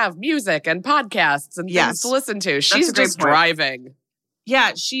we have music and podcasts and things to listen to. She's just driving.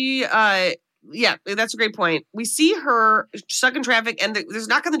 Yeah, that's a great point. We see her stuck in traffic, and there's a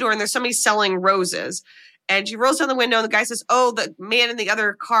knock on the door, and there's somebody selling roses. And she rolls down the window, and the guy says, "Oh, the man in the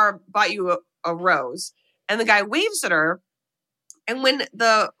other car bought you a rose." And the guy waves at her. And when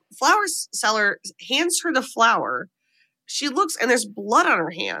the flower seller hands her the flower, she looks, and there's blood on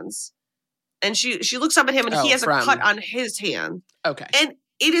her hands. And she looks up at him, and he has a cut on his hand. Okay. And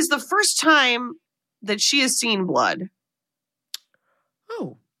it is the first time that she has seen blood.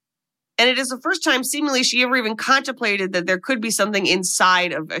 Oh. And it is the first time, seemingly, she ever even contemplated that there could be something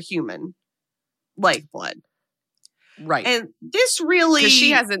inside of a human, like blood. Right. And this really... Because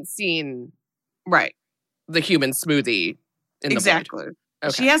she hasn't seen... Right. The human smoothie in the void.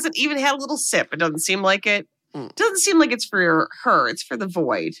 Okay. She hasn't even had a little sip. It doesn't seem like it. It doesn't seem like it's for her. It's for the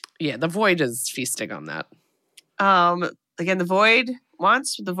void. Yeah, the void is feasting on that. Again, the void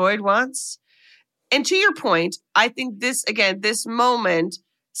wants what the void wants. And to your point, I think this moment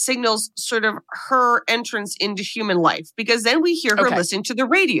signals sort of her entrance into human life. Because then we hear her listening to the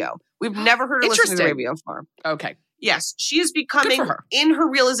radio. We've never heard her listen to the radio before. Okay. Yes, she is becoming, in her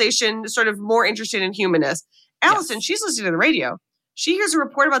realization, sort of more interested in humanness. Alison, she's listening to the radio. She hears a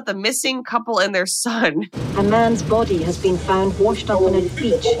report about the missing couple and their son. A man's body has been found washed up on a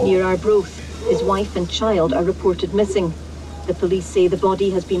beach near Arbroath. His wife and child are reported missing. The police say the body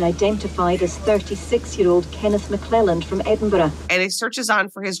has been identified as 36-year-old Kenneth McClelland from Edinburgh. And he searches on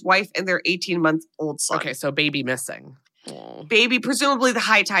for his wife and their 18-month-old son. Okay, so baby missing. Aww. Baby, presumably the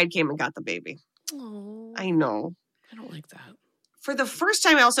high tide came and got the baby. Aww. I know. I don't like that. For the first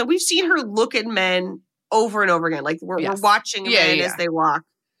time, Elsa, we've seen her look at men over and over again. Like we're watching men as they walk.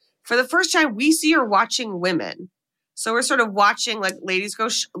 For the first time, we see her watching women. So we're sort of watching like ladies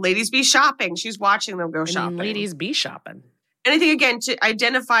be shopping. She's watching them go shopping. Ladies be shopping. And I think, again, to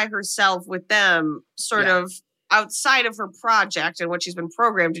identify herself with them sort of outside of her project and what she's been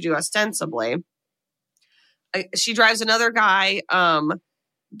programmed to do ostensibly. She drives another guy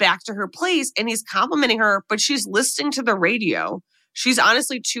back to her place, and he's complimenting her, but she's listening to the radio. She's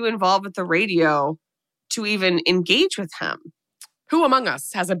honestly too involved with the radio to even engage with him. Who among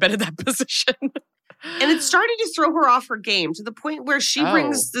us hasn't been in that position? And it's starting to throw her off her game to the point where she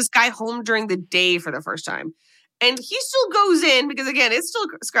brings this guy home during the day for the first time. And he still goes in because, again, it's still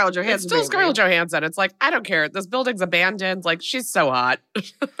Scarlett Johansson. It's still Scarlett Johansson. It's like, I don't care. This building's abandoned. Like, she's so hot.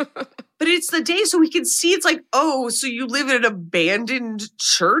 But it's the day, so we can see it's like, oh, so you live in an abandoned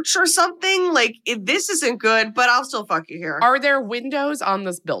church or something? Like, this isn't good, but I'll still fuck you here. Are there windows on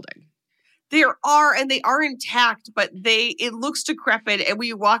this building? There are, and they are intact, but it looks decrepit, and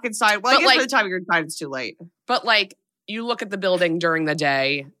we walk inside. Well, I guess by the time you're inside, it's too late. But, like, you look at the building during the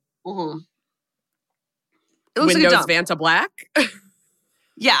day. Mm-hmm. Windows like Vanta black?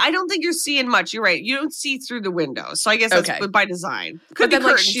 Yeah, I don't think you're seeing much. You're right. You don't see through the window. So I guess that's by design. But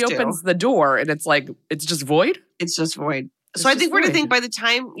then she opens the door and it's just void? It's just void. So I think we're to think by the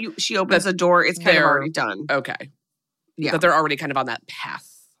time she opens the door, it's kind of already done. Okay. Yeah. That they're already kind of on that path.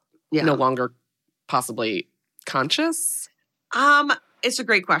 Yeah. No longer possibly conscious? It's a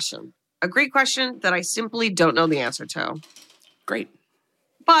great question. A great question that I simply don't know the answer to. Great.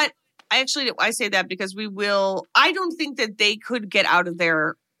 But I say that because I don't think that they could get out of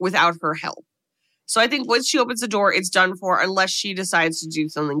there without her help. So I think once she opens the door, it's done for unless she decides to do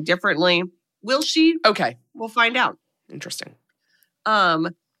something differently. Will she? Okay. We'll find out. Interesting.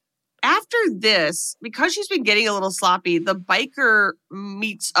 After this, because she's been getting a little sloppy, the biker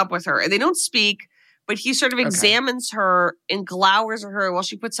meets up with her and they don't speak, but he sort of examines her and glowers at her while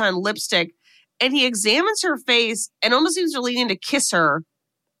she puts on lipstick. And he examines her face and almost seems to lean in to kiss her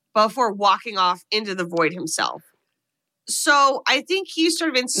before walking off into the void himself. So I think he's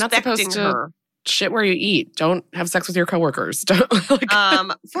sort of inspecting her. Shit where you eat. Don't have sex with your coworkers.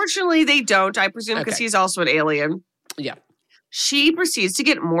 Fortunately, they don't, I presume, because he's also an alien. Yeah. She proceeds to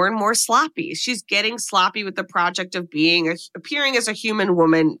get more and more sloppy. She's getting sloppy with the project of appearing as a human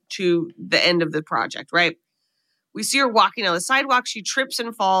woman to the end of the project, right? We see her walking down the sidewalk. She trips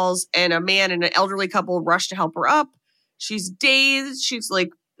and falls, and a man and an elderly couple rush to help her up. She's dazed. She's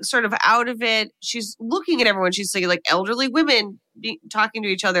sort of out of it. She's looking at everyone. She's saying elderly women talking to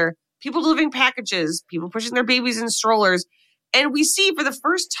each other, people delivering packages, people pushing their babies in strollers. And we see for the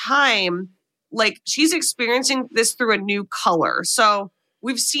first time, she's experiencing this through a new color. So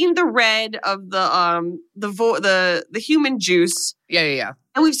we've seen the red of the human juice. Yeah.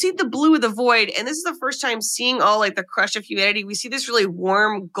 And we've seen the blue of the void. And this is the first time seeing all the crush of humanity. We see this really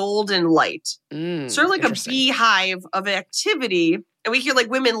warm golden light. Sort of like a beehive of activity. And we hear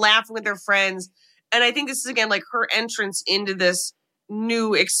women laughing with their friends. And I think this is again her entrance into this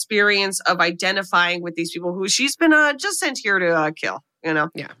new experience of identifying with these people who she's been just sent here to kill,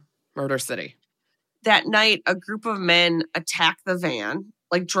 Yeah. Murder City. That night, a group of men attack the van,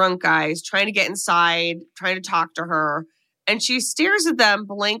 drunk guys, trying to get inside, trying to talk to her. And she stares at them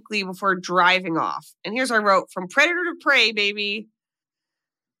blankly before driving off. And here's what I wrote: from predator to prey, baby.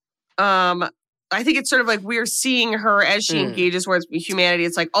 I think it's sort of we're seeing her as she engages towards humanity.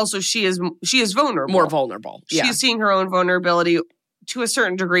 It's also she is vulnerable. More vulnerable. Yeah. She's seeing her own vulnerability to a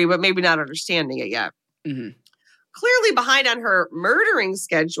certain degree, but maybe not understanding it yet. Mm-hmm. Clearly behind on her murdering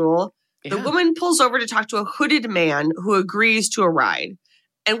schedule, the woman pulls over to talk to a hooded man who agrees to a ride.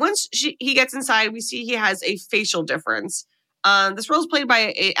 And once he gets inside, we see he has a facial difference. This role is played by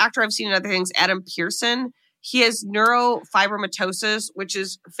an actor I've seen in other things, Adam Pearson. He has neurofibromatosis, which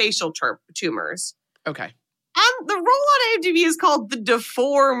is facial tumors. Okay. The role on IMDb is called The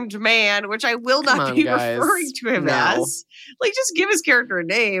Deformed Man, which I will not be referring to him as. Just give his character a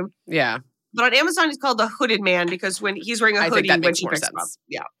name. Yeah. But on Amazon, he's called The Hooded Man because when he's wearing a hoodie when she picks him up.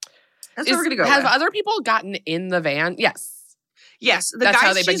 Yeah. That's what we're going to go Have with. other people gotten in the van? Yes. Yes. That's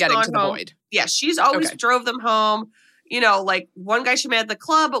how they've been getting to the void. Yes. She's always drove them home. One guy she met at the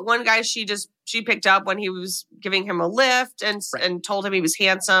club, but one guy she picked up when he was giving him a lift and told him he was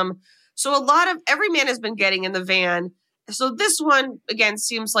handsome. So every man has been getting in the van. So this one, again,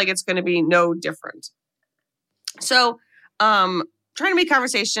 seems like it's going to be no different. So, trying to make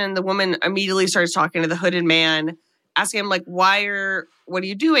conversation, the woman immediately starts talking to the hooded man, asking him, what are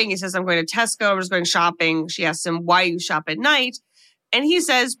you doing? He says, I'm going to Tesco. I'm just going shopping. She asks him, why you shop at night? And he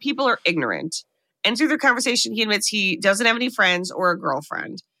says, people are ignorant. And through their conversation, he admits he doesn't have any friends or a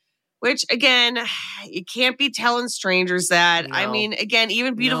girlfriend. Which, again, you can't be telling strangers that. No. I mean, again,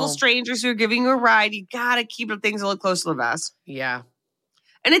 even beautiful strangers who are giving you a ride, you got to keep things a little close to the vest. Yeah.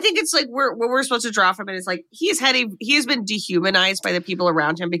 And I think it's what we're supposed to draw from it is he has been dehumanized by the people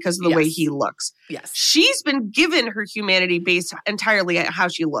around him because of the way he looks. Yes. She's been given her humanity based entirely on how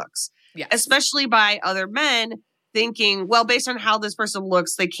she looks. Yes. Especially by other men thinking, well, based on how this person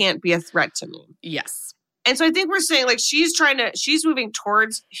looks, they can't be a threat to me. Yes. And so I think we're saying she's moving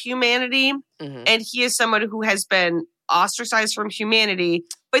towards humanity, and he is someone who has been ostracized from humanity,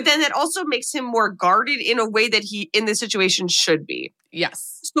 but then that also makes him more guarded in a way that he in this situation should be.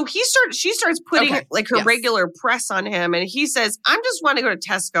 Yes. So she starts putting her regular press on him, and he says, I'm just want to go to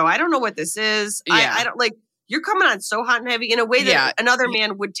Tesco. I don't know what this is. Yeah. I don't you're coming on so hot and heavy in a way that another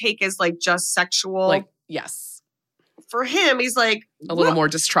man would take as just sexual. Yes. For him, he's a little more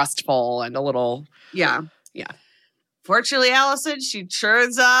distrustful and a little. Yeah. Fortunately, Alison, she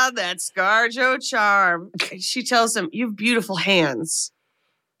turns on that ScarJo charm. She tells him, you have beautiful hands.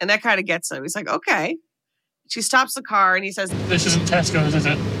 And that kind of gets him. He's like, okay. She stops the car and he says, this isn't Tesco's, is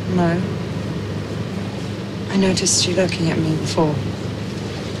it? No. I noticed you looking at me before.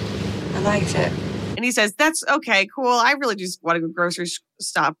 I liked it. And he says, that's okay, cool. I really just want to go grocery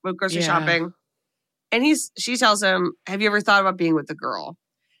shopping. And she tells him, have you ever thought about being with a girl?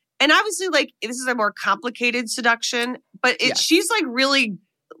 And obviously, like, this is a more complicated seduction, but she's like really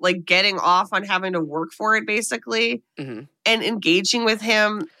like getting off on having to work for it, basically, and engaging with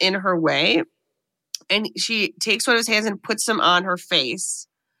him in her way. And she takes one of his hands and puts them on her face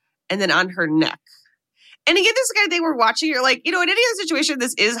and then on her neck. And again, this guy they were watching, you're like, in any other situation,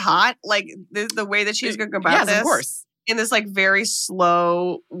 this is hot. Like the way that she's going to go about this. Of course. In this like very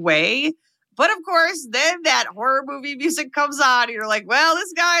slow way. But of course, then that horror movie music comes on. And you're like, well,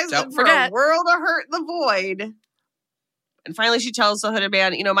 this guy's in for a world of hurt in the void. And finally, she tells the hooded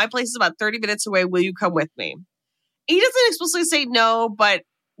man, my place is about 30 minutes away. Will you come with me? And he doesn't explicitly say no, but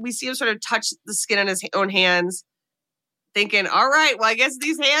we see him sort of touch the skin on his own hands, thinking, all right, well, I guess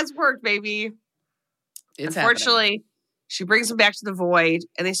these hands worked, baby. Unfortunately, she brings him back to the void,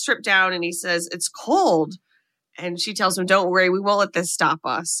 and they strip down, and he says, it's cold. And she tells him, don't worry, we won't let this stop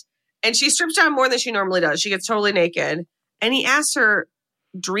us. And she strips down more than she normally does. She gets totally naked. And he asks her,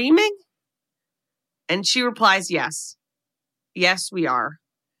 dreaming? And she replies, yes. Yes, we are.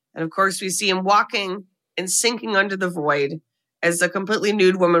 And of course, we see him walking and sinking under the void as the completely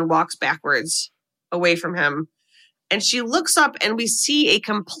nude woman walks backwards away from him. And she looks up and we see a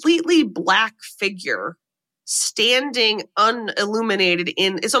completely black figure standing unilluminated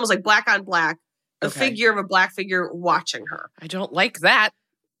it's almost like black on black, the figure of a black figure watching her. I don't like that.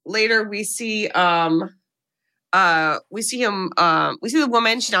 Later we see the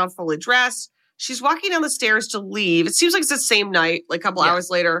woman, she's now fully dressed. She's walking down the stairs to leave. It seems like it's the same night, like a couple hours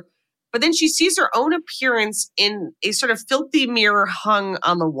later. But then she sees her own appearance in a sort of filthy mirror hung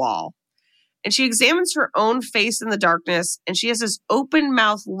on the wall. And she examines her own face in the darkness, and she has this open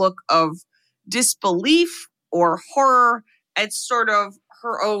mouth look of disbelief or horror at sort of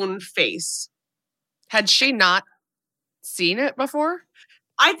her own face. Had she not seen it before?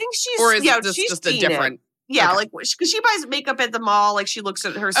 I think she's... Or is this just a different... Yeah, like, because she buys makeup at the mall, like she looks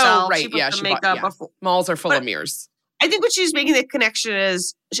at herself. Oh, right, she puts makeup before. Malls are full of mirrors. I think what she's making the connection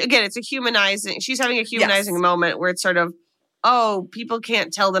is, again, it's a humanizing... She's having a humanizing moment where it's sort of, oh, people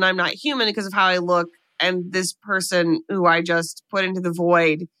can't tell that I'm not human because of how I look, and this person who I just put into the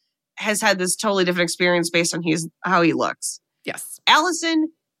void has had this totally different experience based on how he looks. Yes.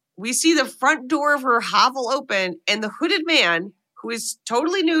 Allison, we see the front door of her hovel open, and the hooded man, who is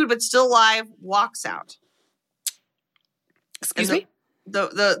totally nude but still alive, walks out. Excuse me?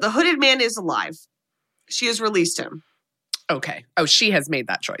 The hooded man is alive. She has released him. Okay. Oh, she has made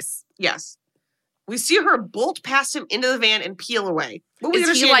that choice. Yes. We see her bolt past him into the van and peel away. What we is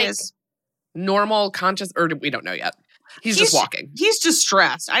understand he like is normal, conscious, or we don't know yet. He's just walking. He's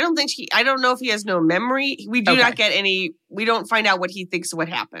distressed. I don't know if he has no memory. We do not get we don't find out what he thinks of what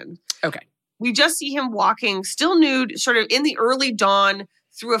happened. Okay. We just see him walking, still nude, sort of in the early dawn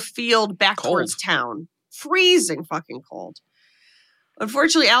through a field back towards town. Freezing fucking cold.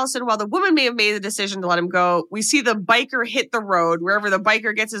 Unfortunately, Allison, while the woman may have made the decision to let him go, we see the biker hit the road, wherever the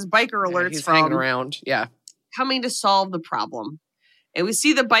biker gets his biker alerts he's from. Hanging around, coming to solve the problem. And we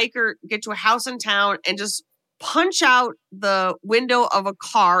see the biker get to a house in town and just punch out the window of a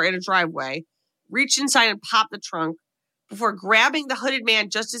car in a driveway, reach inside and pop the trunk before grabbing the hooded man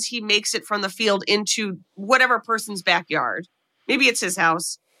just as he makes it from the field into whatever person's backyard. Maybe it's his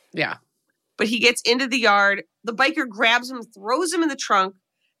house. Yeah. But he gets into the yard. The biker grabs him, throws him in the trunk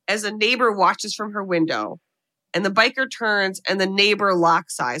as a neighbor watches from her window. And the biker turns and the neighbor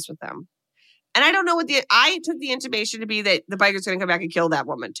locks eyes with them. And I don't know I took the intimation to be that the biker's going to come back and kill that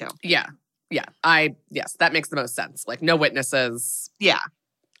woman too. Yeah. Yeah. Yes, that makes the most sense. Like no witnesses. Yeah.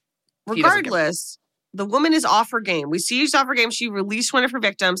 Regardless, the woman is off her game. We see she's off her game. She released one of her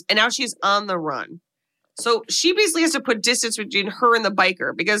victims and now she's on the run. So she basically has to put distance between her and the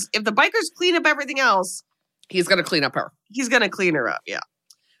biker because if the bikers clean up everything else, he's going to clean up her. He's going to clean her up, yeah.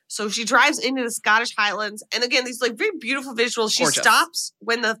 So she drives into the Scottish Highlands. And again, these like very beautiful visuals. She stops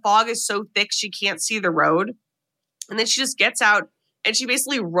when the fog is so thick she can't see the road. And then she just gets out and she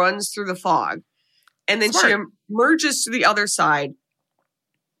basically runs through the fog. And then she emerges to the other side,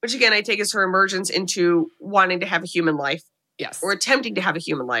 which again, I take as her emergence into wanting to have a human life. Yes. Or attempting to have a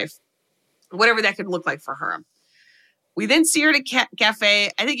human life. Whatever that could look like for her. We then see her at a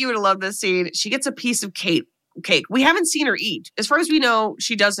cafe. I think you would have loved this scene. She gets a piece of cake. We haven't seen her eat. As far as we know,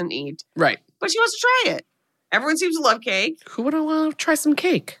 she doesn't eat. Right. But she wants to try it. Everyone seems to love cake. Who would want to try some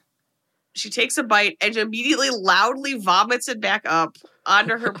cake? She takes a bite and immediately loudly vomits it back up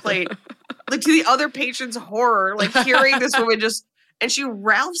onto her plate. Like to the other patrons' horror, like hearing this woman just And she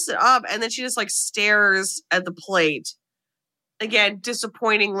ralphs it up, and then she just like stares at the plate. Again,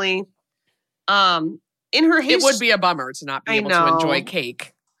 disappointingly. In her haste, it would be a bummer to not be able to enjoy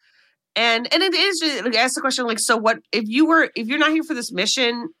cake. And it is, like, ask the question, like, so what if you're not here for this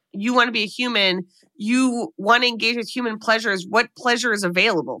mission, you want to be a human, you want to engage with human pleasures, what pleasure is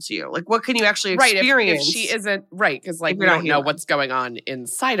available to you? Like, what can you actually experience? Right, if she isn't, right, because, like, we don't know what's going on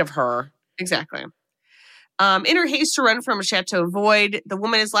inside of her. Exactly. In her haste to run from Chateau Void, the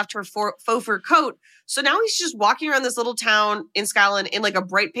woman has left her faux fur coat. So now he's just walking around this little town in Scotland in, like, a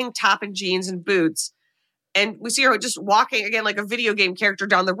bright pink top and jeans and boots. And we see her just walking, again, like a video game character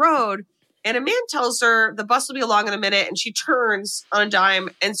down the road. And a man tells her the bus will be along in a minute. And she turns on a dime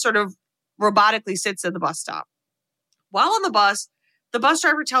and sort of robotically sits at the bus stop. While on the bus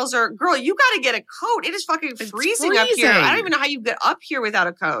driver tells her, girl, you got to get a coat. It is fucking freezing up here. I don't even know how you get up here without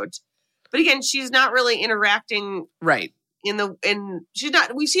a coat. But again, she's not really interacting. Right. She's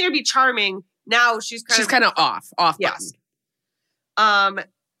not, we've seen her be charming. Now she's kind of off. Yes.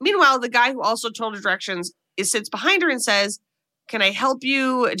 Meanwhile, the guy who also told her directions sits behind her and says, can I help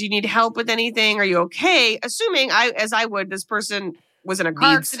you? Do you need help with anything? Are you okay? Assuming, as I would, this person was in a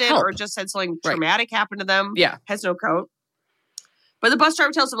car accident or just had something traumatic happen to them. Yeah. Has no coat. But the bus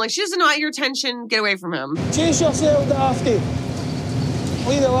driver tells him, like, she doesn't want your attention. Get away from him. Chase yourself, Dafty.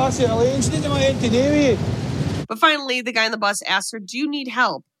 Leave the lassie alone. She doesn't want anything to do with you. But finally, the guy in the bus asks her, do you need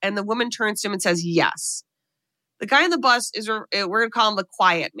help? And the woman turns to him and says, yes. The guy in the bus we're going to call him the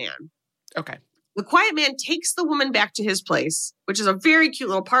quiet man. Okay. The quiet man takes the woman back to his place, which is a very cute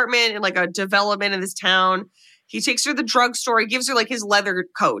little apartment in like a development in this town. He takes her to the drugstore. He gives her like his leather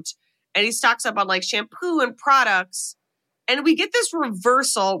coat and he stocks up on like shampoo and products. And we get this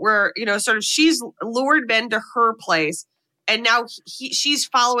reversal where, sort of she's lured Ben to her place and now she's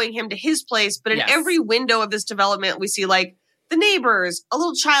following him to his place. But in every window of this development, we see like the neighbors, a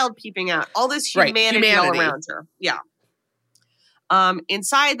little child peeping out, all this humanity all around her. Yeah.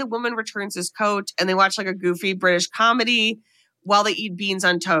 Inside, the woman returns his coat and they watch like a goofy British comedy while they eat beans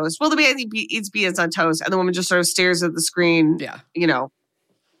on toast. Well, the man eats beans on toast and the woman just sort of stares at the screen,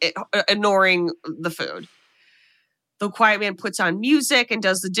 ignoring the food. The quiet man puts on music and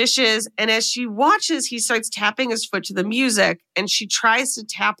does the dishes. And as she watches, he starts tapping his foot to the music and she tries to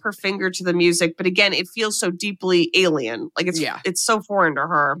tap her finger to the music. But again, it feels so deeply alien. Like it's so foreign to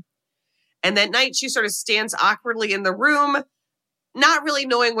her. And that night she sort of stands awkwardly in the room, not really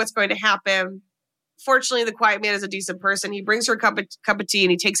knowing what's going to happen. Fortunately, the quiet man is a decent person. He brings her a cup of tea and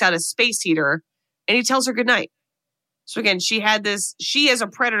he takes out a space heater and he tells her goodnight. So again, she as a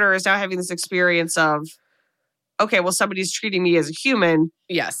predator is now having this experience of, okay, well, somebody's treating me as a human.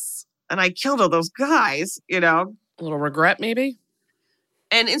 Yes. And I killed all those guys, A little regret, maybe?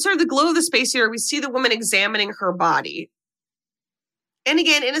 And in sort of the glow of the space heater, we see the woman examining her body. And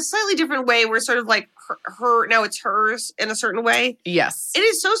again, in a slightly different way, we're sort of like her now it's hers in a certain way. Yes. It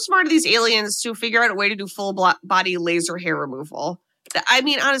is so smart of these aliens to figure out a way to do full body laser hair removal. I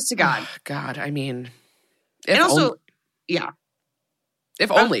mean, honest to God. God, I mean. If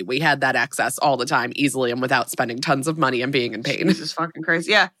only we had that access all the time easily and without spending tons of money and being in pain. This is fucking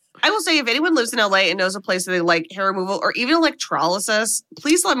crazy. Yeah. I will say if anyone lives in LA and knows a place that they like hair removal or even electrolysis,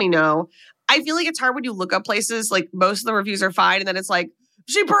 please let me know. I feel like it's hard when you look up places, like most of the reviews are fine and then it's like,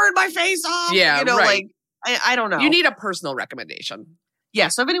 she burned my face off. Yeah, right. Like, I don't know. You need a personal recommendation. Yeah,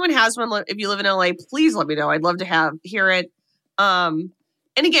 so if anyone has one, if you live in LA, please let me know. I'd love to hear it.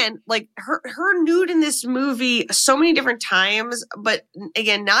 And again, like her nude in this movie so many different times, but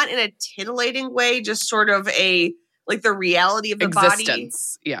again, not in a titillating way, just sort of like the reality of the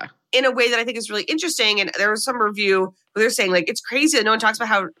existence. Body. Yeah. In a way that I think is really interesting. And there was some review where they're saying like, it's crazy that no one talks about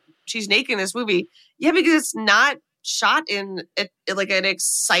how she's naked in this movie. Yeah, because it's not shot in like an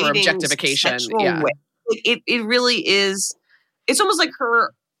exciting objectification way. Like it really is. It's almost like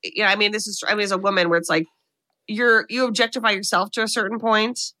her, I mean, as a woman where it's like, you objectify yourself to a certain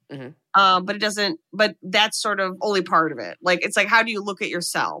point, but that's sort of only part of it. Like, it's like, how do you look at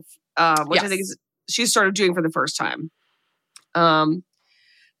yourself? Which I think she's sort of doing for the first time.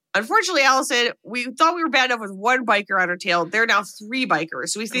 Unfortunately, Allison, we thought we were bad enough with one biker on our tail. There are now 3 bikers.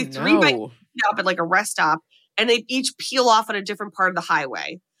 So we see 3 bikers up at like a rest stop and they each peel off on a different part of the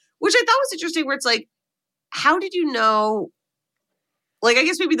highway, which I thought was interesting where it's like, how did you know? Like, I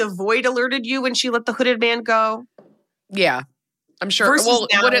guess maybe the void alerted you when she let the hooded man go. Yeah, I'm sure. Well,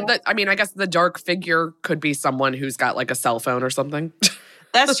 I guess the dark figure could be someone who's got like a cell phone or something.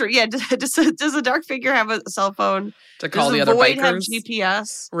 That's true. Yeah. Does the dark figure have a cell phone? To call the other void bikers? Have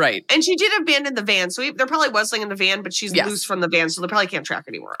GPS? Right. And she did abandon the van. So there probably was something in the van, but she's loose from the van. So they probably can't track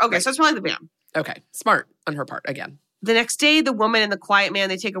anymore. Okay. Right. So it's probably the van. Okay. Smart on her part again. The next day, the woman and the quiet man,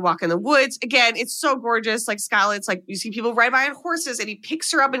 they take a walk in the woods. Again, it's so gorgeous. Like Scarlett's like, you see people ride by on horses and he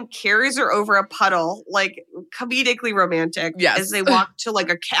picks her up and carries her over a puddle, like comedically romantic. Yes. As they walk to like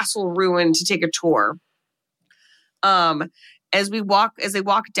a castle ruin to take a tour. As they walk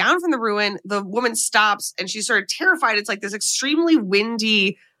down from the ruin, the woman stops and she's sort of terrified. It's like this extremely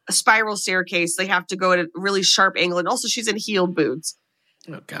windy spiral staircase. They have to go at a really sharp angle. And also she's in heeled boots.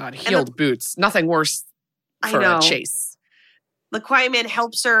 Oh God, heeled boots. Nothing worse for a chase. The quiet man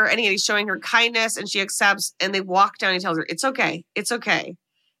helps her and he's showing her kindness and she accepts and they walk down and he tells her, it's okay. It's okay.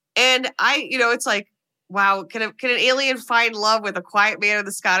 And it's like, wow, can an alien find love with a quiet man in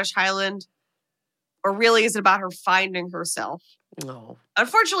the Scottish Highland? Or really is it about her finding herself? No.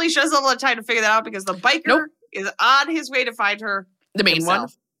 Unfortunately, she doesn't have a lot of time to figure that out because the biker is on his way to find her. The main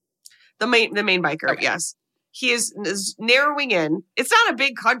himself. one? The main biker, okay. Yes. He is narrowing in. It's not a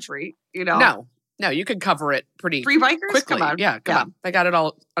big country, No, you can cover it pretty 3 bikers? quickly. Come on. Yeah, come on. They got it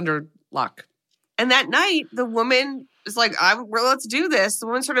all under lock. And that night, the woman is like, let's do this. The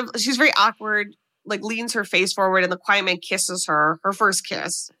woman she's very awkward, like leans her face forward and the quiet man kisses her first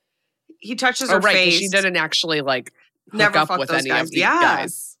kiss. He touches her face. She didn't actually never hook up fuck with those any guys. of these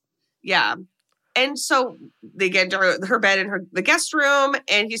guys. Yeah. And so they get into her bed in the guest room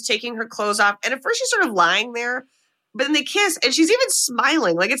and he's taking her clothes off. And at first she's sort of lying there, but then they kiss and she's even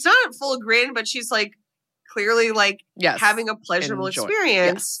smiling. Like it's not a full grin, but she's like clearly having a pleasurable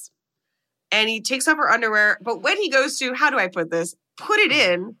experience. Yes. And he takes off her underwear. But when he goes to, how do I put this? Put it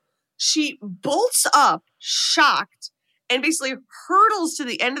in, she bolts up, shocked, and basically hurtles to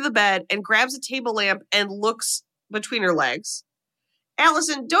the end of the bed and grabs a table lamp and looks between her legs.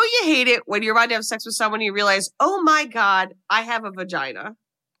 Alison, don't you hate it when you're about to have sex with someone and you realize, oh my God, I have a vagina?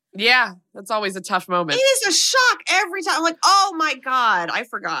 Yeah, that's always a tough moment. It is a shock every time. I'm like, oh my God, I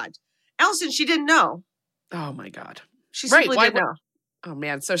forgot. Alison, she didn't know. Oh my God. She simply didn't know. Oh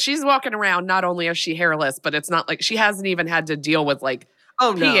man, so she's walking around, not only is she hairless, but it's not like she hasn't even had to deal with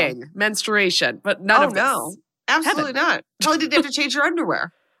peeing, menstruation, but none of this. No. Absolutely not. Probably didn't have to change her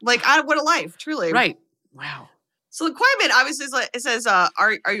underwear. What a life, truly. Right. Wow. So the quiet man obviously says,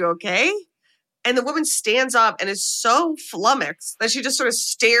 are you okay? And the woman stands up and is so flummoxed that she just sort of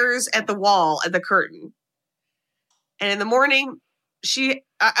stares at the wall at the curtain. And in the morning, she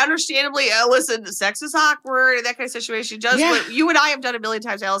understandably, listen, sex is awkward and that kind of situation. She does what you and I have done a million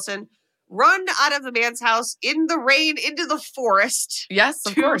times, Alison. Run out of the man's house in the rain into the forest. Yes,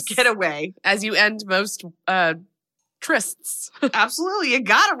 of course. Get away. As you end most trysts. Absolutely. You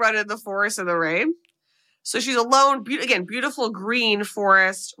got to run in the forest in the rain. So she's alone. Again, beautiful green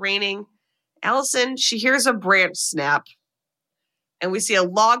forest, raining. Alison, she hears a branch snap. And we see a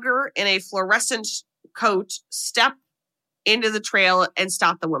logger in a fluorescent coat step into the trail and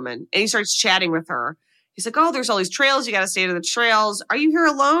stop the woman. And he starts chatting with her. He's like, oh, there's all these trails. You got to stay to the trails. Are you here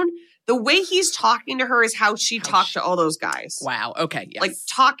alone? The way he's talking to her is how she talked to all those guys. Wow. Okay. Yes. Like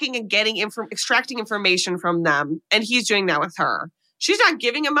talking and extracting information from them. And he's doing that with her. She's not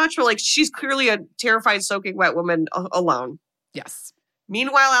giving him much, but she's clearly a terrified, soaking wet woman alone. Yes.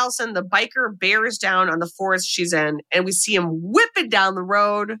 Meanwhile, Alison, the biker bears down on the forest she's in, and we see him whipping down the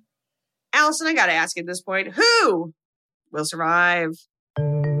road. Alison, I got to ask you at this point, who will survive?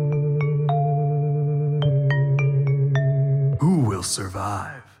 Who will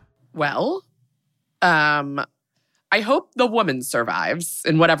survive? Well, I hope the woman survives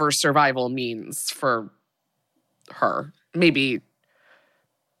in whatever survival means for her. Maybe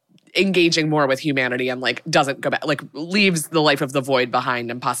engaging more with humanity and doesn't go back, leaves the life of the void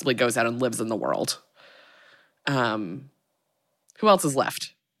behind and possibly goes out and lives in the world. Who else is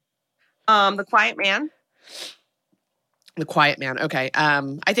left? The quiet man. The quiet man. Okay.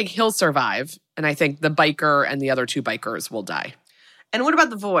 I think he'll survive, and I think the biker and the other 2 bikers will die. And what about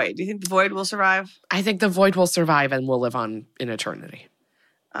the void? Do you think the void will survive? I think the void will survive and will live on in eternity.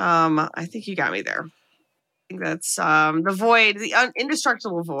 I think you got me there. I think that's the void, the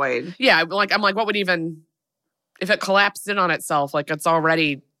indestructible void. Yeah, I'm like, what would even, if it collapsed in on itself, it's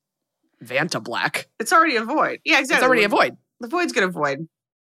already Vanta Black. It's already a void. Yeah, exactly. It's already a void. The void's going to void.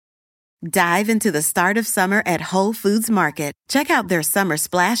 Dive into the start of summer at Whole Foods Market. Check out their Summer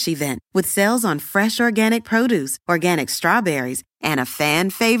Splash event with sales on fresh organic produce, organic strawberries, and a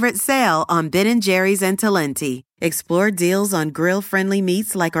fan-favorite sale on Ben & Jerry's and Talenti. Explore deals on grill-friendly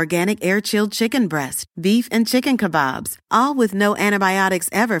meats like organic air-chilled chicken breast, beef and chicken kebabs, all with no antibiotics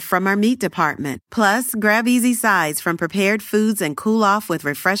ever from our meat department. Plus, grab easy sides from prepared foods and cool off with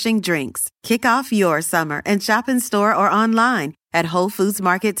refreshing drinks. Kick off your summer and shop in store or online at Whole Foods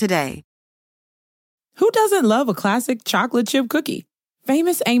Market today. Who doesn't love a classic chocolate chip cookie?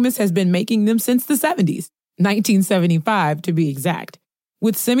 Famous Amos has been making them since the 70s. $19.75 to be exact.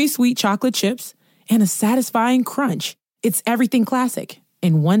 With semi-sweet chocolate chips and a satisfying crunch, it's everything classic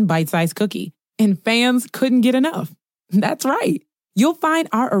in one bite-sized cookie, and fans couldn't get enough. That's right. You'll find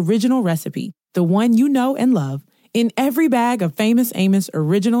our original recipe, the one you know and love, in every bag of Famous Amos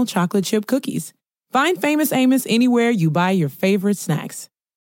original chocolate chip cookies. Find Famous Amos anywhere you buy your favorite snacks.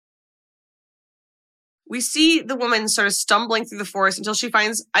 We see the woman sort of stumbling through the forest until she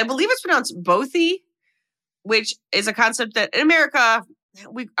finds, I believe it's pronounced bothy, which is a concept that in America,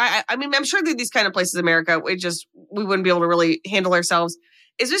 I mean, I'm sure that these kind of places in America, we wouldn't be able to really handle ourselves.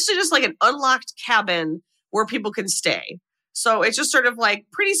 It's just like an unlocked cabin where people can stay. So it's just sort of like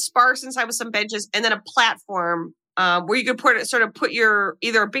pretty sparse inside with some benches and then a platform where you could put your,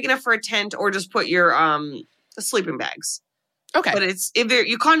 either big enough for a tent or just put your sleeping bags. Okay. But if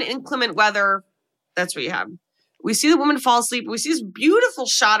you call it inclement weather, that's what you have. We see the woman fall asleep. We see this beautiful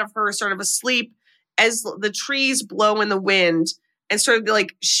shot of her sort of asleep as the trees blow in the wind and sort of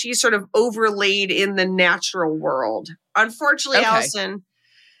like she's sort of overlaid in the natural world. Unfortunately, Alison,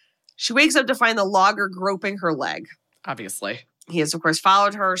 she wakes up to find the logger groping her leg. Obviously. He has, of course,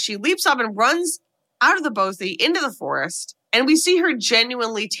 followed her. She leaps up and runs out of the bothy into the forest. And we see her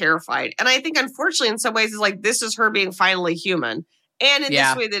genuinely terrified. And I think, unfortunately, in some ways, it's like this is her being finally human. And in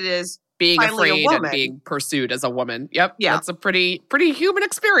this way that is being finally afraid a woman. and being pursued as a woman. Yep. Yeah. That's a pretty human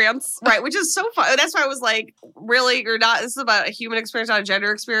experience. Right. Which is so fun. That's why I was like, really? You're not, this is about a human experience, not a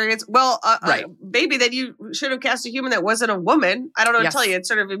gender experience. Well, right. Maybe then you should have cast a human that wasn't a woman. I don't know what to tell you. It's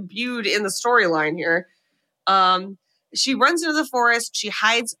sort of imbued in the storyline here. She runs into the forest. She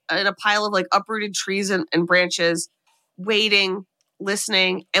hides in a pile of like uprooted trees and branches, waiting,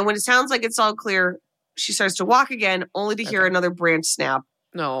 listening. And when it sounds like it's all clear, she starts to walk again, only to hear another branch snap.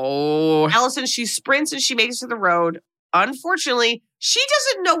 No. Alison, she sprints and she makes it to the road. Unfortunately, she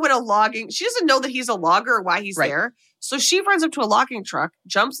doesn't know she doesn't know that he's a logger or why he's there. So she runs up to a logging truck,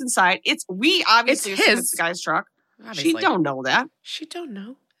 jumps inside. We obviously assume it's the guy's truck. Obviously. She don't know that. She don't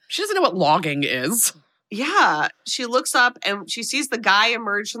know. She doesn't know what logging is. Yeah. She looks up and she sees the guy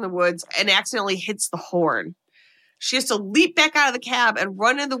emerge from the woods and accidentally hits the horn. She has to leap back out of the cab and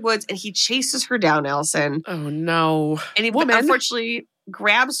run in the woods, and he chases her down, Alison. Oh, no. And he unfortunately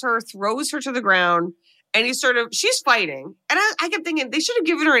grabs her, throws her to the ground, and she's fighting. And I kept thinking, they should have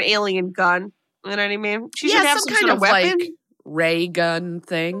given her an alien gun. You know what I mean? She should have some kind of weapon. Like ray gun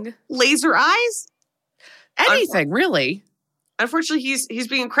thing. Laser eyes? Anything, really. Unfortunately, he's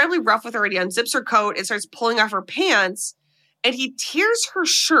being incredibly rough with her, and he unzips her coat and starts pulling off her pants. And he tears her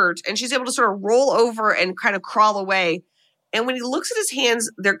shirt, and she's able to sort of roll over and kind of crawl away. And when he looks at his hands,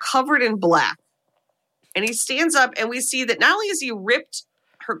 they're covered in black. And he stands up, and we see that not only has he ripped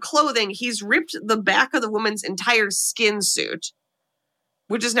her clothing, he's ripped the back of the woman's entire skin suit,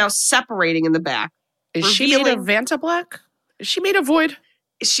 which is now separating in the back. Is she made of Vanta Black? Is she made of void?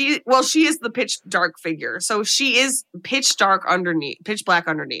 She is the pitch dark figure. So she is pitch black underneath.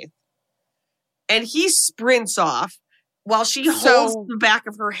 And he sprints off while she holds the back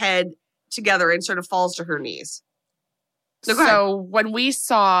of her head together and sort of falls to her knees. So when we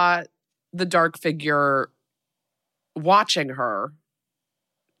saw the dark figure watching her,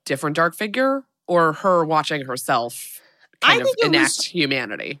 different dark figure, or her watching herself kind of enact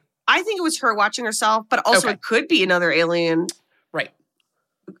humanity? I think it was her watching herself, but also it could be another alien. Right.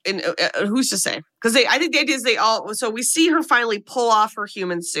 And who's to say? Because I think the idea is so we see her finally pull off her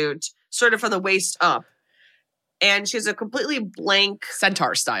human suit, sort of from the waist up. And she has a completely blank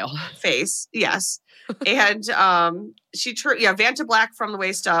centaur style face. Yes. And Vanta Black from the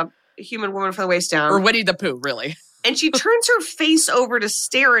waist up, human woman from the waist down. Or Winnie the Pooh, really. And she turns her face over to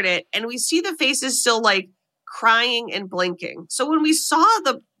stare at it, and we see the face is still like crying and blinking. So when we saw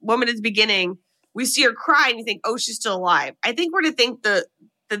the woman at the beginning, we see her cry and you think, oh, she's still alive. I think we're to think that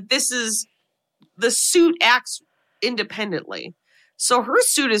this is the suit acts independently. So her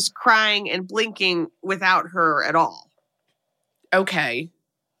suit is crying and blinking without her at all. Okay.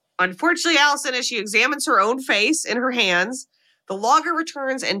 Unfortunately, Alison, as she examines her own face in her hands, the logger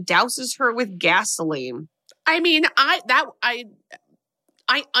returns and douses her with gasoline. I mean, I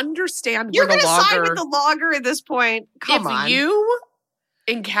understand. You're going to side with the logger at this point. Come on. If you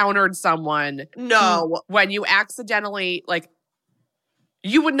encountered someone, when you accidentally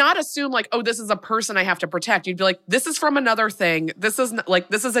you would not assume oh, this is a person I have to protect. You'd be like, this is from another thing. This is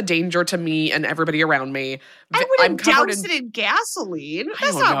this is a danger to me and everybody around me. I wouldn't douse it in gasoline.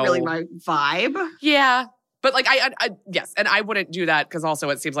 That's not really my vibe. Yeah. But yes, and I wouldn't do that because also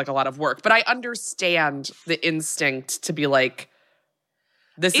it seems like a lot of work. But I understand the instinct to be like,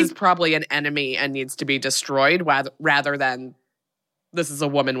 this is probably an enemy and needs to be destroyed rather than this is a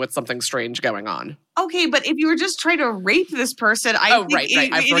woman with something strange going on. Okay, but if you were just trying to rape this person, I think right.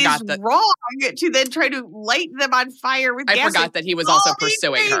 I forgot that wrong to then try to light them on fire with gasoline. I forgot that he was also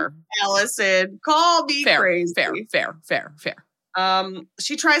pursuing her. Alison, call me crazy. Fair.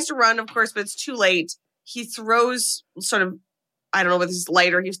 She tries to run, of course, but it's too late. He throws sort of, I don't know, with his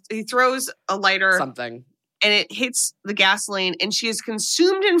lighter. He throws a lighter. Something. And it hits the gasoline, and she is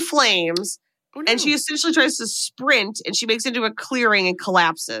consumed in flames. Oh, no. And she essentially tries to sprint, and she makes it into a clearing and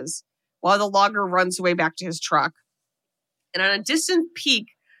collapses while the logger runs away back to his truck. And on a distant peak,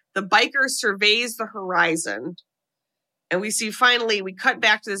 the biker surveys the horizon. And we cut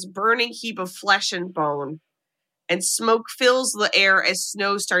back to this burning heap of flesh and bone. And smoke fills the air as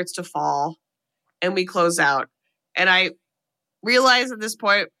snow starts to fall. And we close out. And I realized at this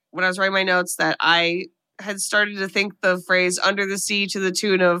point, when I was writing my notes, that I had started to think the phrase "under the sea" to the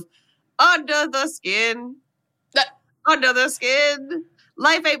tune of "under the skin, under the skin.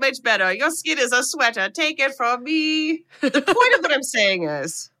 Life ain't much better. Your skin is a sweater. Take it from me." The point of what I'm saying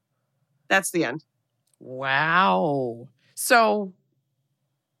is, that's the end. Wow. So,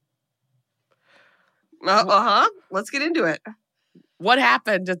 let's get into it. What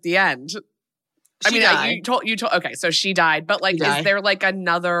happened at the end? Died. You told. Okay, so she died, but like, is there like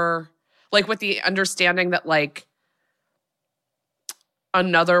another? Like, with the understanding that, like,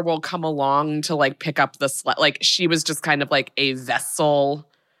 another will come along to, like, pick up the like, she was just kind of like a vessel.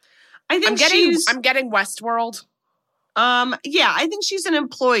 I'm getting Westworld. Yeah, I think she's an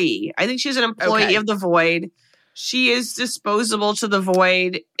employee. I think she's an employee of the Void. She is disposable to the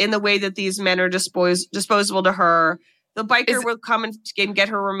Void in the way that these men are disposable to her. The biker will come and get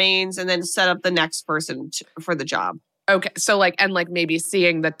her remains and then set up the next person for the job. Okay, so like, and like maybe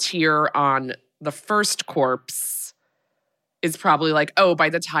seeing the tear on the first corpse is probably like, oh, by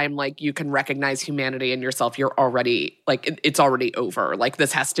the time like you can recognize humanity in yourself, you're already like, it's already over. Like,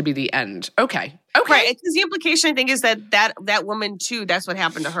 this has to be the end. Okay. Right, because the implication, I think, is that woman too, that's what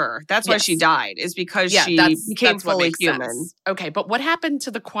happened to her. That's why she died, is because she became fully human. Sense. Okay, but what happened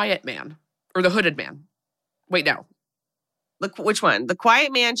to the quiet man? Or the hooded man? Wait, no. Which one? The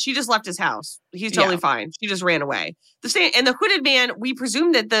quiet man, she just left his house. He's totally fine. She just ran away. And the hooded man, we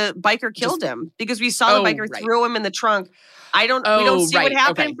presume that the biker killed him because we saw the biker throw him in the trunk. We don't see what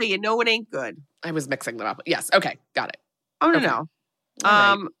happened, but you know it ain't good. I was mixing them up. Yes. Okay. Got it. Oh, no.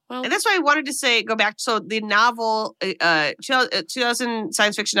 And that's why I wanted to go back. So the novel, 2000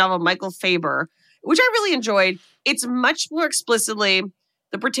 science fiction novel, Michael Faber, which I really enjoyed. It's much more explicitly,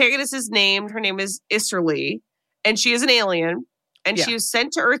 the protagonist is named, her name is Isserly. And she is an alien, and she was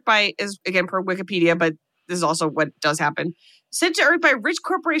sent to Earth by, again, per Wikipedia, but this is also what does happen, sent to Earth by a rich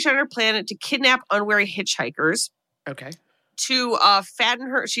corporation on her planet to kidnap unwary hitchhikers. Okay. To fatten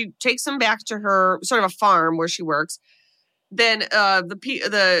her. She takes them back to her, sort of a farm where she works. Then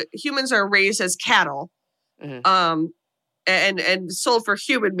the humans are raised as cattle and sold for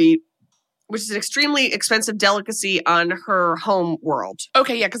human meat, which is an extremely expensive delicacy on her home world.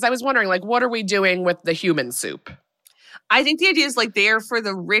 Okay, yeah, because I was wondering, like, what are we doing with the human soup? I think the idea is, like, they're for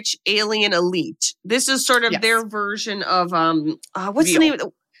the rich alien elite. This is sort of their version of, what's veal. The name of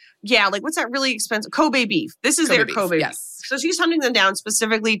the, yeah, like, what's that really expensive? Kobe beef. This is their Kobe beef. Yes. So she's hunting them down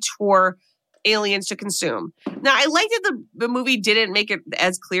specifically for aliens to consume. Now, I like that the movie didn't make it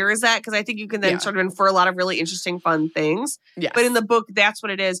as clear as that, because I think you can then sort of infer a lot of really interesting, fun things. Yes. But in the book, that's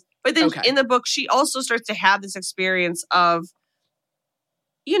what it is. But then in the book, she also starts to have this experience of,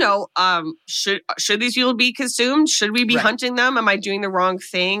 should these people be consumed? Should we be hunting them? Am I doing the wrong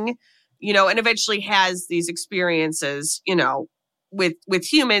thing? And eventually has these experiences, with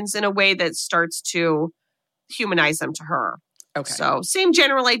humans in a way that starts to humanize them to her. Okay. So same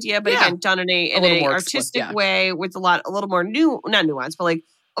general idea, but again, done in a artistic way with a little more not nuance, but like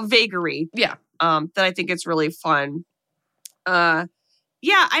a vagary. Yeah. That I think it's really fun.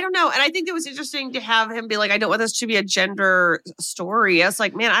 Yeah, I don't know. And I think it was interesting to have him be like, I don't want this to be a gender story. I was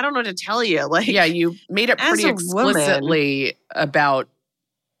like, man, I don't know what to tell you. Like, yeah, you made it pretty explicitly about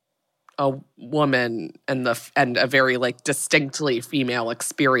a woman and a very like distinctly female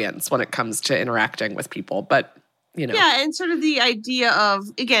experience when it comes to interacting with people. But, Yeah, and sort of the idea of,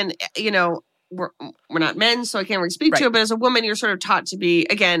 again, we're not men, so I can't really speak to it. But as a woman, you're sort of taught to be,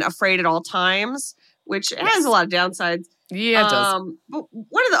 again, afraid at all times, which has a lot of downsides. Yeah, it does. But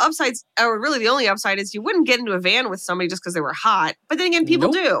one of the upsides, or really the only upside, is you wouldn't get into a van with somebody just because they were hot. But then again,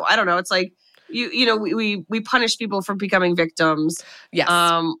 people do. I don't know. It's like we punish people for becoming victims. Yes.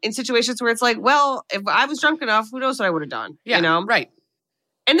 In situations where it's like, well, if I was drunk enough, who knows what I would have done? Yeah. Right.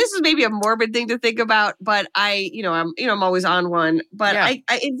 and this is maybe a morbid thing to think about, but I'm always on one. But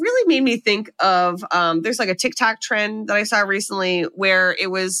it really made me think of there's like a TikTok trend that I saw recently where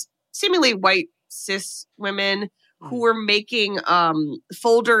it was seemingly white cis women who were making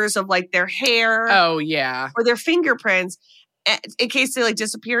folders of like their hair. Oh yeah, or their fingerprints in case they like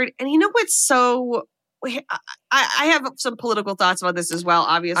disappeared. And you know what's so? I have some political thoughts about this as well.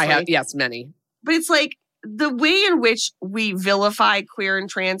 Obviously, I have many. But it's like, the way in which we vilify queer and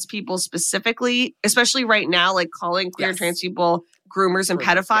trans people specifically, especially right now, like calling queer and trans people groomers and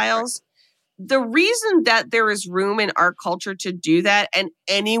pedophiles, the reason that there is room in our culture to do that, and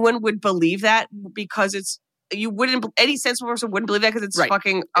anyone would believe that because any sensible person wouldn't believe that because it's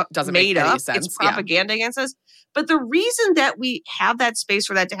fucking doesn't made make any up. sense. It's propaganda against us. But the reason that we have that space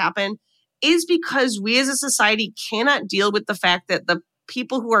for that to happen is because we as a society cannot deal with the fact that the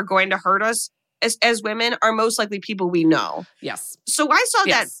people who are going to hurt us as women are most likely people we know. Yes. So I saw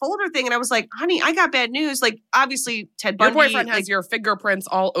that folder thing and I was like, honey, I got bad news. Like, obviously, Ted Bundy. Your boyfriend has your fingerprints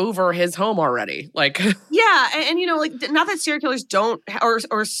all over his home already. Like, yeah. And like, not that serial killers don't, or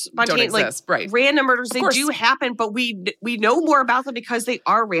spontaneous, don't exist, like, random murders, they do happen, but we know more about them because they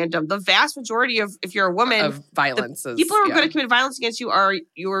are random. The vast majority of, if you're a woman, of violence people who are going to commit violence against you are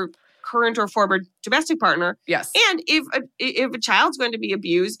your current or former domestic partner. Yes. And if a child's going to be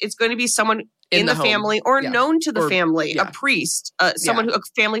abused, it's going to be someone in the family or known to the family, a priest, someone a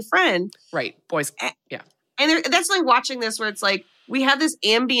family friend. Right. Boys. Yeah. And that's like watching this where it's like, we have this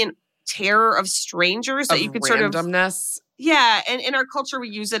ambient terror of strangers that you could sort of. Randomness. Yeah. And in our culture, we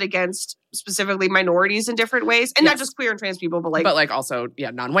use it against specifically minorities in different ways. And not just queer and trans people, but like also,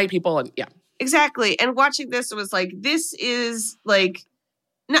 non-white people. And exactly. And watching this, it was like, this is like,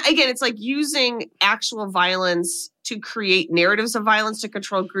 again, it's like using actual violence to create narratives of violence to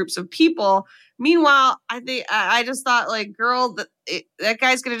control groups of people. Meanwhile, I just thought, like, girl, that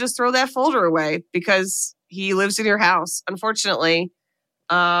guy's going to just throw that folder away because he lives in your house, unfortunately.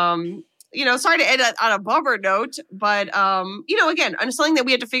 Sorry to end on a bummer note, but, again, something that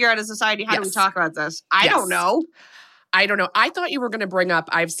we have to figure out as a society. How do we talk about this? I don't know. I thought you were going to bring up,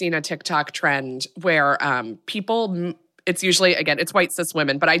 I've seen a TikTok trend where people... It's usually, again, it's white cis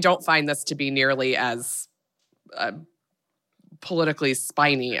women, but I don't find this to be nearly as politically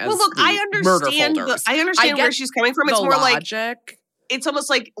spiny as I understand where she's coming from. It's more logic. Like, it's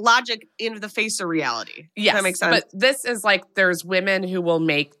almost like logic in the face of reality. Yes. Does that make sense? But this is like, there's women who will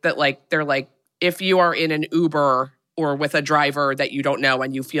make that, like, they're like, if you are in an Uber or with a driver that you don't know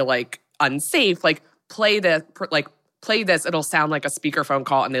and you feel like unsafe, like, play this, it'll sound like a speakerphone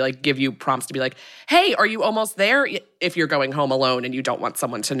call, and they like give you prompts to be like, hey, are you almost there? If you're going home alone and you don't want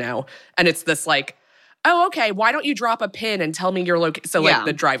someone to know. And it's this like, oh, okay, why don't you drop a pin and tell me your location? So like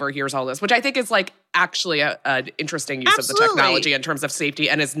the driver hears all this, which I think is like actually an interesting use of the technology in terms of safety,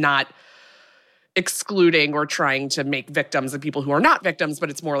 and is not excluding or trying to make victims of people who are not victims, but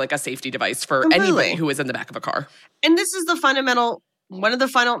it's more like a safety device for anybody who is in the back of a car. And this is one of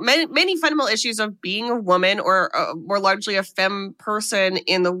the many fundamental issues of being a woman or more largely a femme person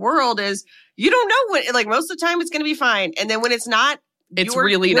in the world is you don't know when, like, most of the time it's going to be fine. And then when it's not, you're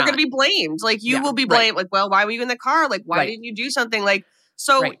going to be blamed. Like, you will be blamed. Like, well, why were you in the car? Like, why didn't you do something? Like,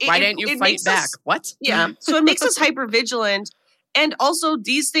 so why didn't you fight back? What? Yeah. So it makes us hyper vigilant. And also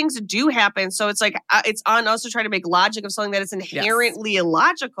these things do happen. So it's like, it's on us to try to make logic of something that is inherently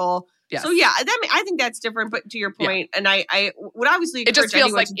illogical. Yes. So I think that's different. But to your point, and I would obviously encourage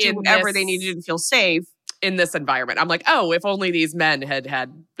anyone to do whatever they need to do to feel safe in this environment. I'm like, oh, if only these men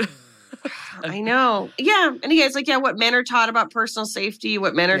had. I know, yeah. And again, it's like, what men are taught about personal safety,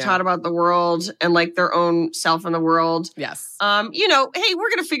 what men are taught about the world, and like their own self in the world. Yes. Hey, we're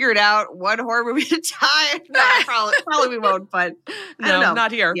gonna figure it out one horror movie at a time. No, probably we won't. But I don't know.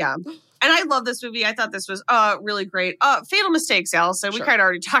 Not here. Yeah. And I love this movie. I thought this was really great. Fatal Mistakes, Alison. We kind of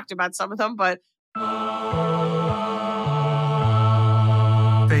already talked about some of them, but...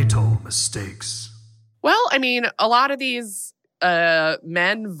 Fatal Mistakes. Well, I mean, a lot of these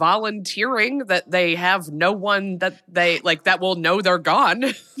men volunteering that they have no one that they, like, that will know they're gone.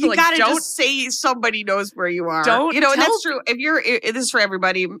 You like, gotta just say somebody knows where you are. And that's true. This is for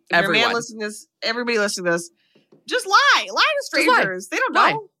everybody. If you're a man listening to this, everybody listening to this, just lie. Lie to strangers. They don't know.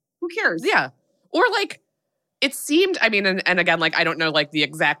 Lie. Who cares? Yeah. Or like, it seemed, I mean, and again, like, I don't know like the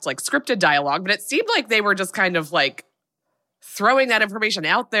exact like scripted dialogue, but it seemed like they were just kind of like throwing that information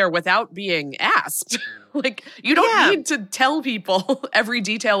out there without being asked. Like, you don't need to tell people every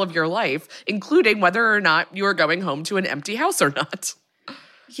detail of your life, including whether or not you're going home to an empty house or not.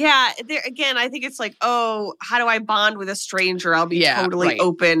 Yeah, again, I think it's like, oh, how do I bond with a stranger? I'll be totally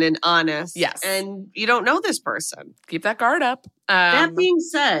open and honest. Yes. And you don't know this person. Keep that guard up. That being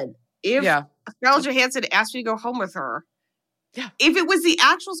said, if Scarlett Johansson asked me to go home with her, if it was the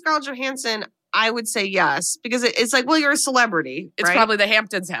actual Scarlett Johansson, I would say yes. Because it's like, well, you're a celebrity. It's probably the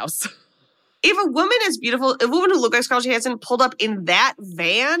Hamptons house. If a woman is beautiful, a woman who looked like Scarlett Johansson pulled up in that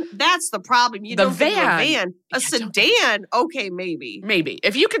van, that's the problem. You don't think of a van. A sedan, okay, maybe. Maybe.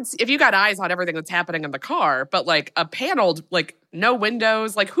 If you got eyes on everything that's happening in the car, but like a paneled, like no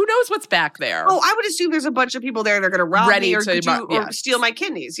windows, like who knows what's back there? Oh, I would assume there's a bunch of people there that are going to rob me or steal my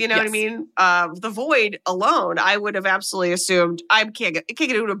kidneys. You know what I mean? The Void alone, I would have absolutely assumed I can't get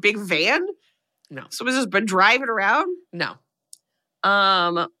into a big van. No. Someone's just been driving around? No.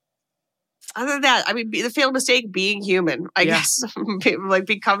 Other than that, I mean, the fatal mistake being human, I guess. Like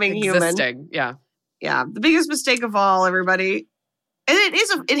becoming human. Yeah. Yeah. The biggest mistake of all, everybody. And it is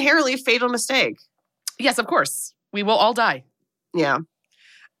an inherently fatal mistake. Yes, of course. We will all die. Yeah.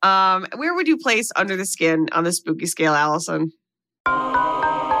 Where would you place Under the Skin on the spooky scale, Allison? A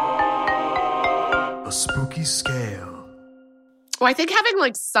spooky scale. Well, I think having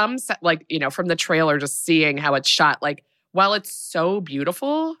like some, from the trailer, just seeing how it's shot, like, while it's so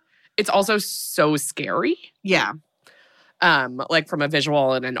beautiful, it's also so scary. Yeah. Like from a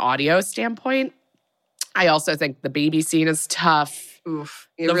visual and an audio standpoint. I also think the baby scene is tough. Oof.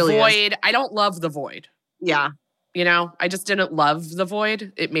 The really Void. Is. I don't love the Void. Yeah. You know, I just didn't love the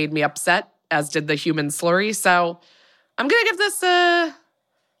Void. It made me upset, as did the human slurry. So I'm going to give this a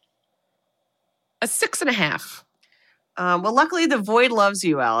 6.5. Well, luckily the Void loves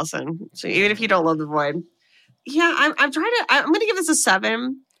you, Allison. So even if you don't love the Void. Yeah, I'm going to give this a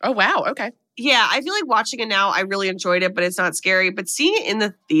 7. Oh, wow. Okay. Yeah, I feel like watching it now, I really enjoyed it, but it's not scary. But seeing it in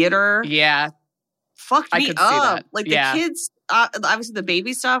the theater, fucked me up. Like the kids, obviously the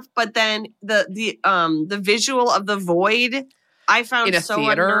baby stuff, but then the visual of the Void, I found so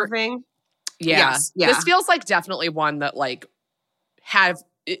unnerving. Yeah. Yes, yeah. This feels like definitely one that like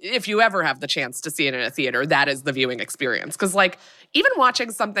if you ever have the chance to see it in a theater, that is the viewing experience. Because like even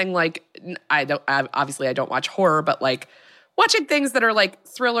watching something like I don't watch horror, but like watching things that are like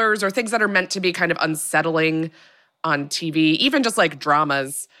thrillers or things that are meant to be kind of unsettling on TV, even just like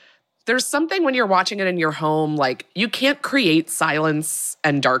dramas, there's something when you're watching it in your home, like you can't create silence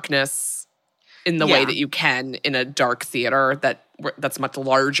and darkness in the way that you can in a dark theater that's much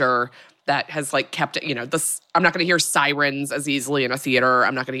larger, that has like kept it, I'm not going to hear sirens as easily in a theater.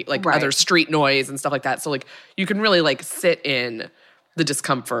 I'm not going to other street noise and stuff like that. So like you can really like sit in the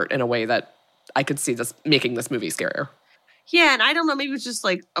discomfort in a way that I could see this making this movie scarier. Yeah, and I don't know, maybe it's just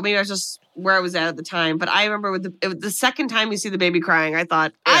like, maybe I was just where I was at the time, but I remember with the second time you see the baby crying, I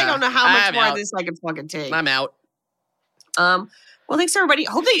thought, I don't know how much more of this I can fucking take. I'm out. Well, thanks everybody.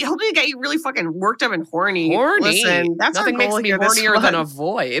 Hope they got you really fucking worked up and horny. Listen, that's nothing our goal makes me hornier than a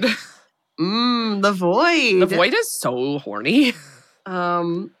Void. The Void. The Void is so horny.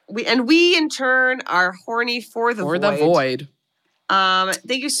 We in turn are horny for the Void. For the Void.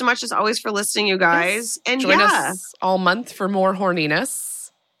 Thank you so much as always for listening, you guys. Yes. And join us all month for more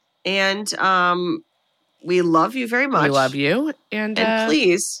horniness. And we love you very much. We love you. And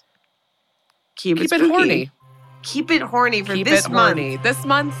please keep it spooky. Horny. Keep it horny for this month. Horny. This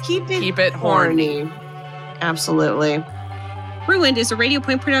month, keep it horny. Absolutely. Ruined is a Radio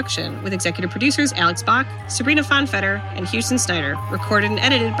Point production with executive producers Alex Bach, Sabrina Fonfetter, and Houston Snyder. Recorded and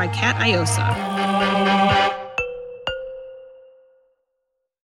edited by Kat Iosa.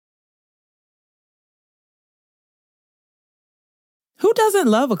 Who doesn't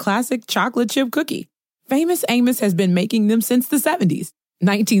love a classic chocolate chip cookie? Famous Amos has been making them since the 70s,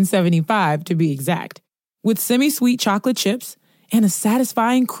 1975 to be exact. With semi-sweet chocolate chips and a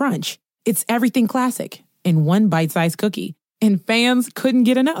satisfying crunch, it's everything classic in one bite-sized cookie. And fans couldn't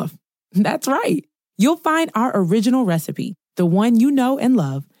get enough. That's right. You'll find our original recipe, the one you know and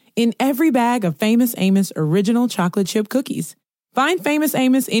love, in every bag of Famous Amos original chocolate chip cookies. Find Famous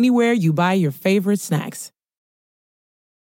Amos anywhere you buy your favorite snacks.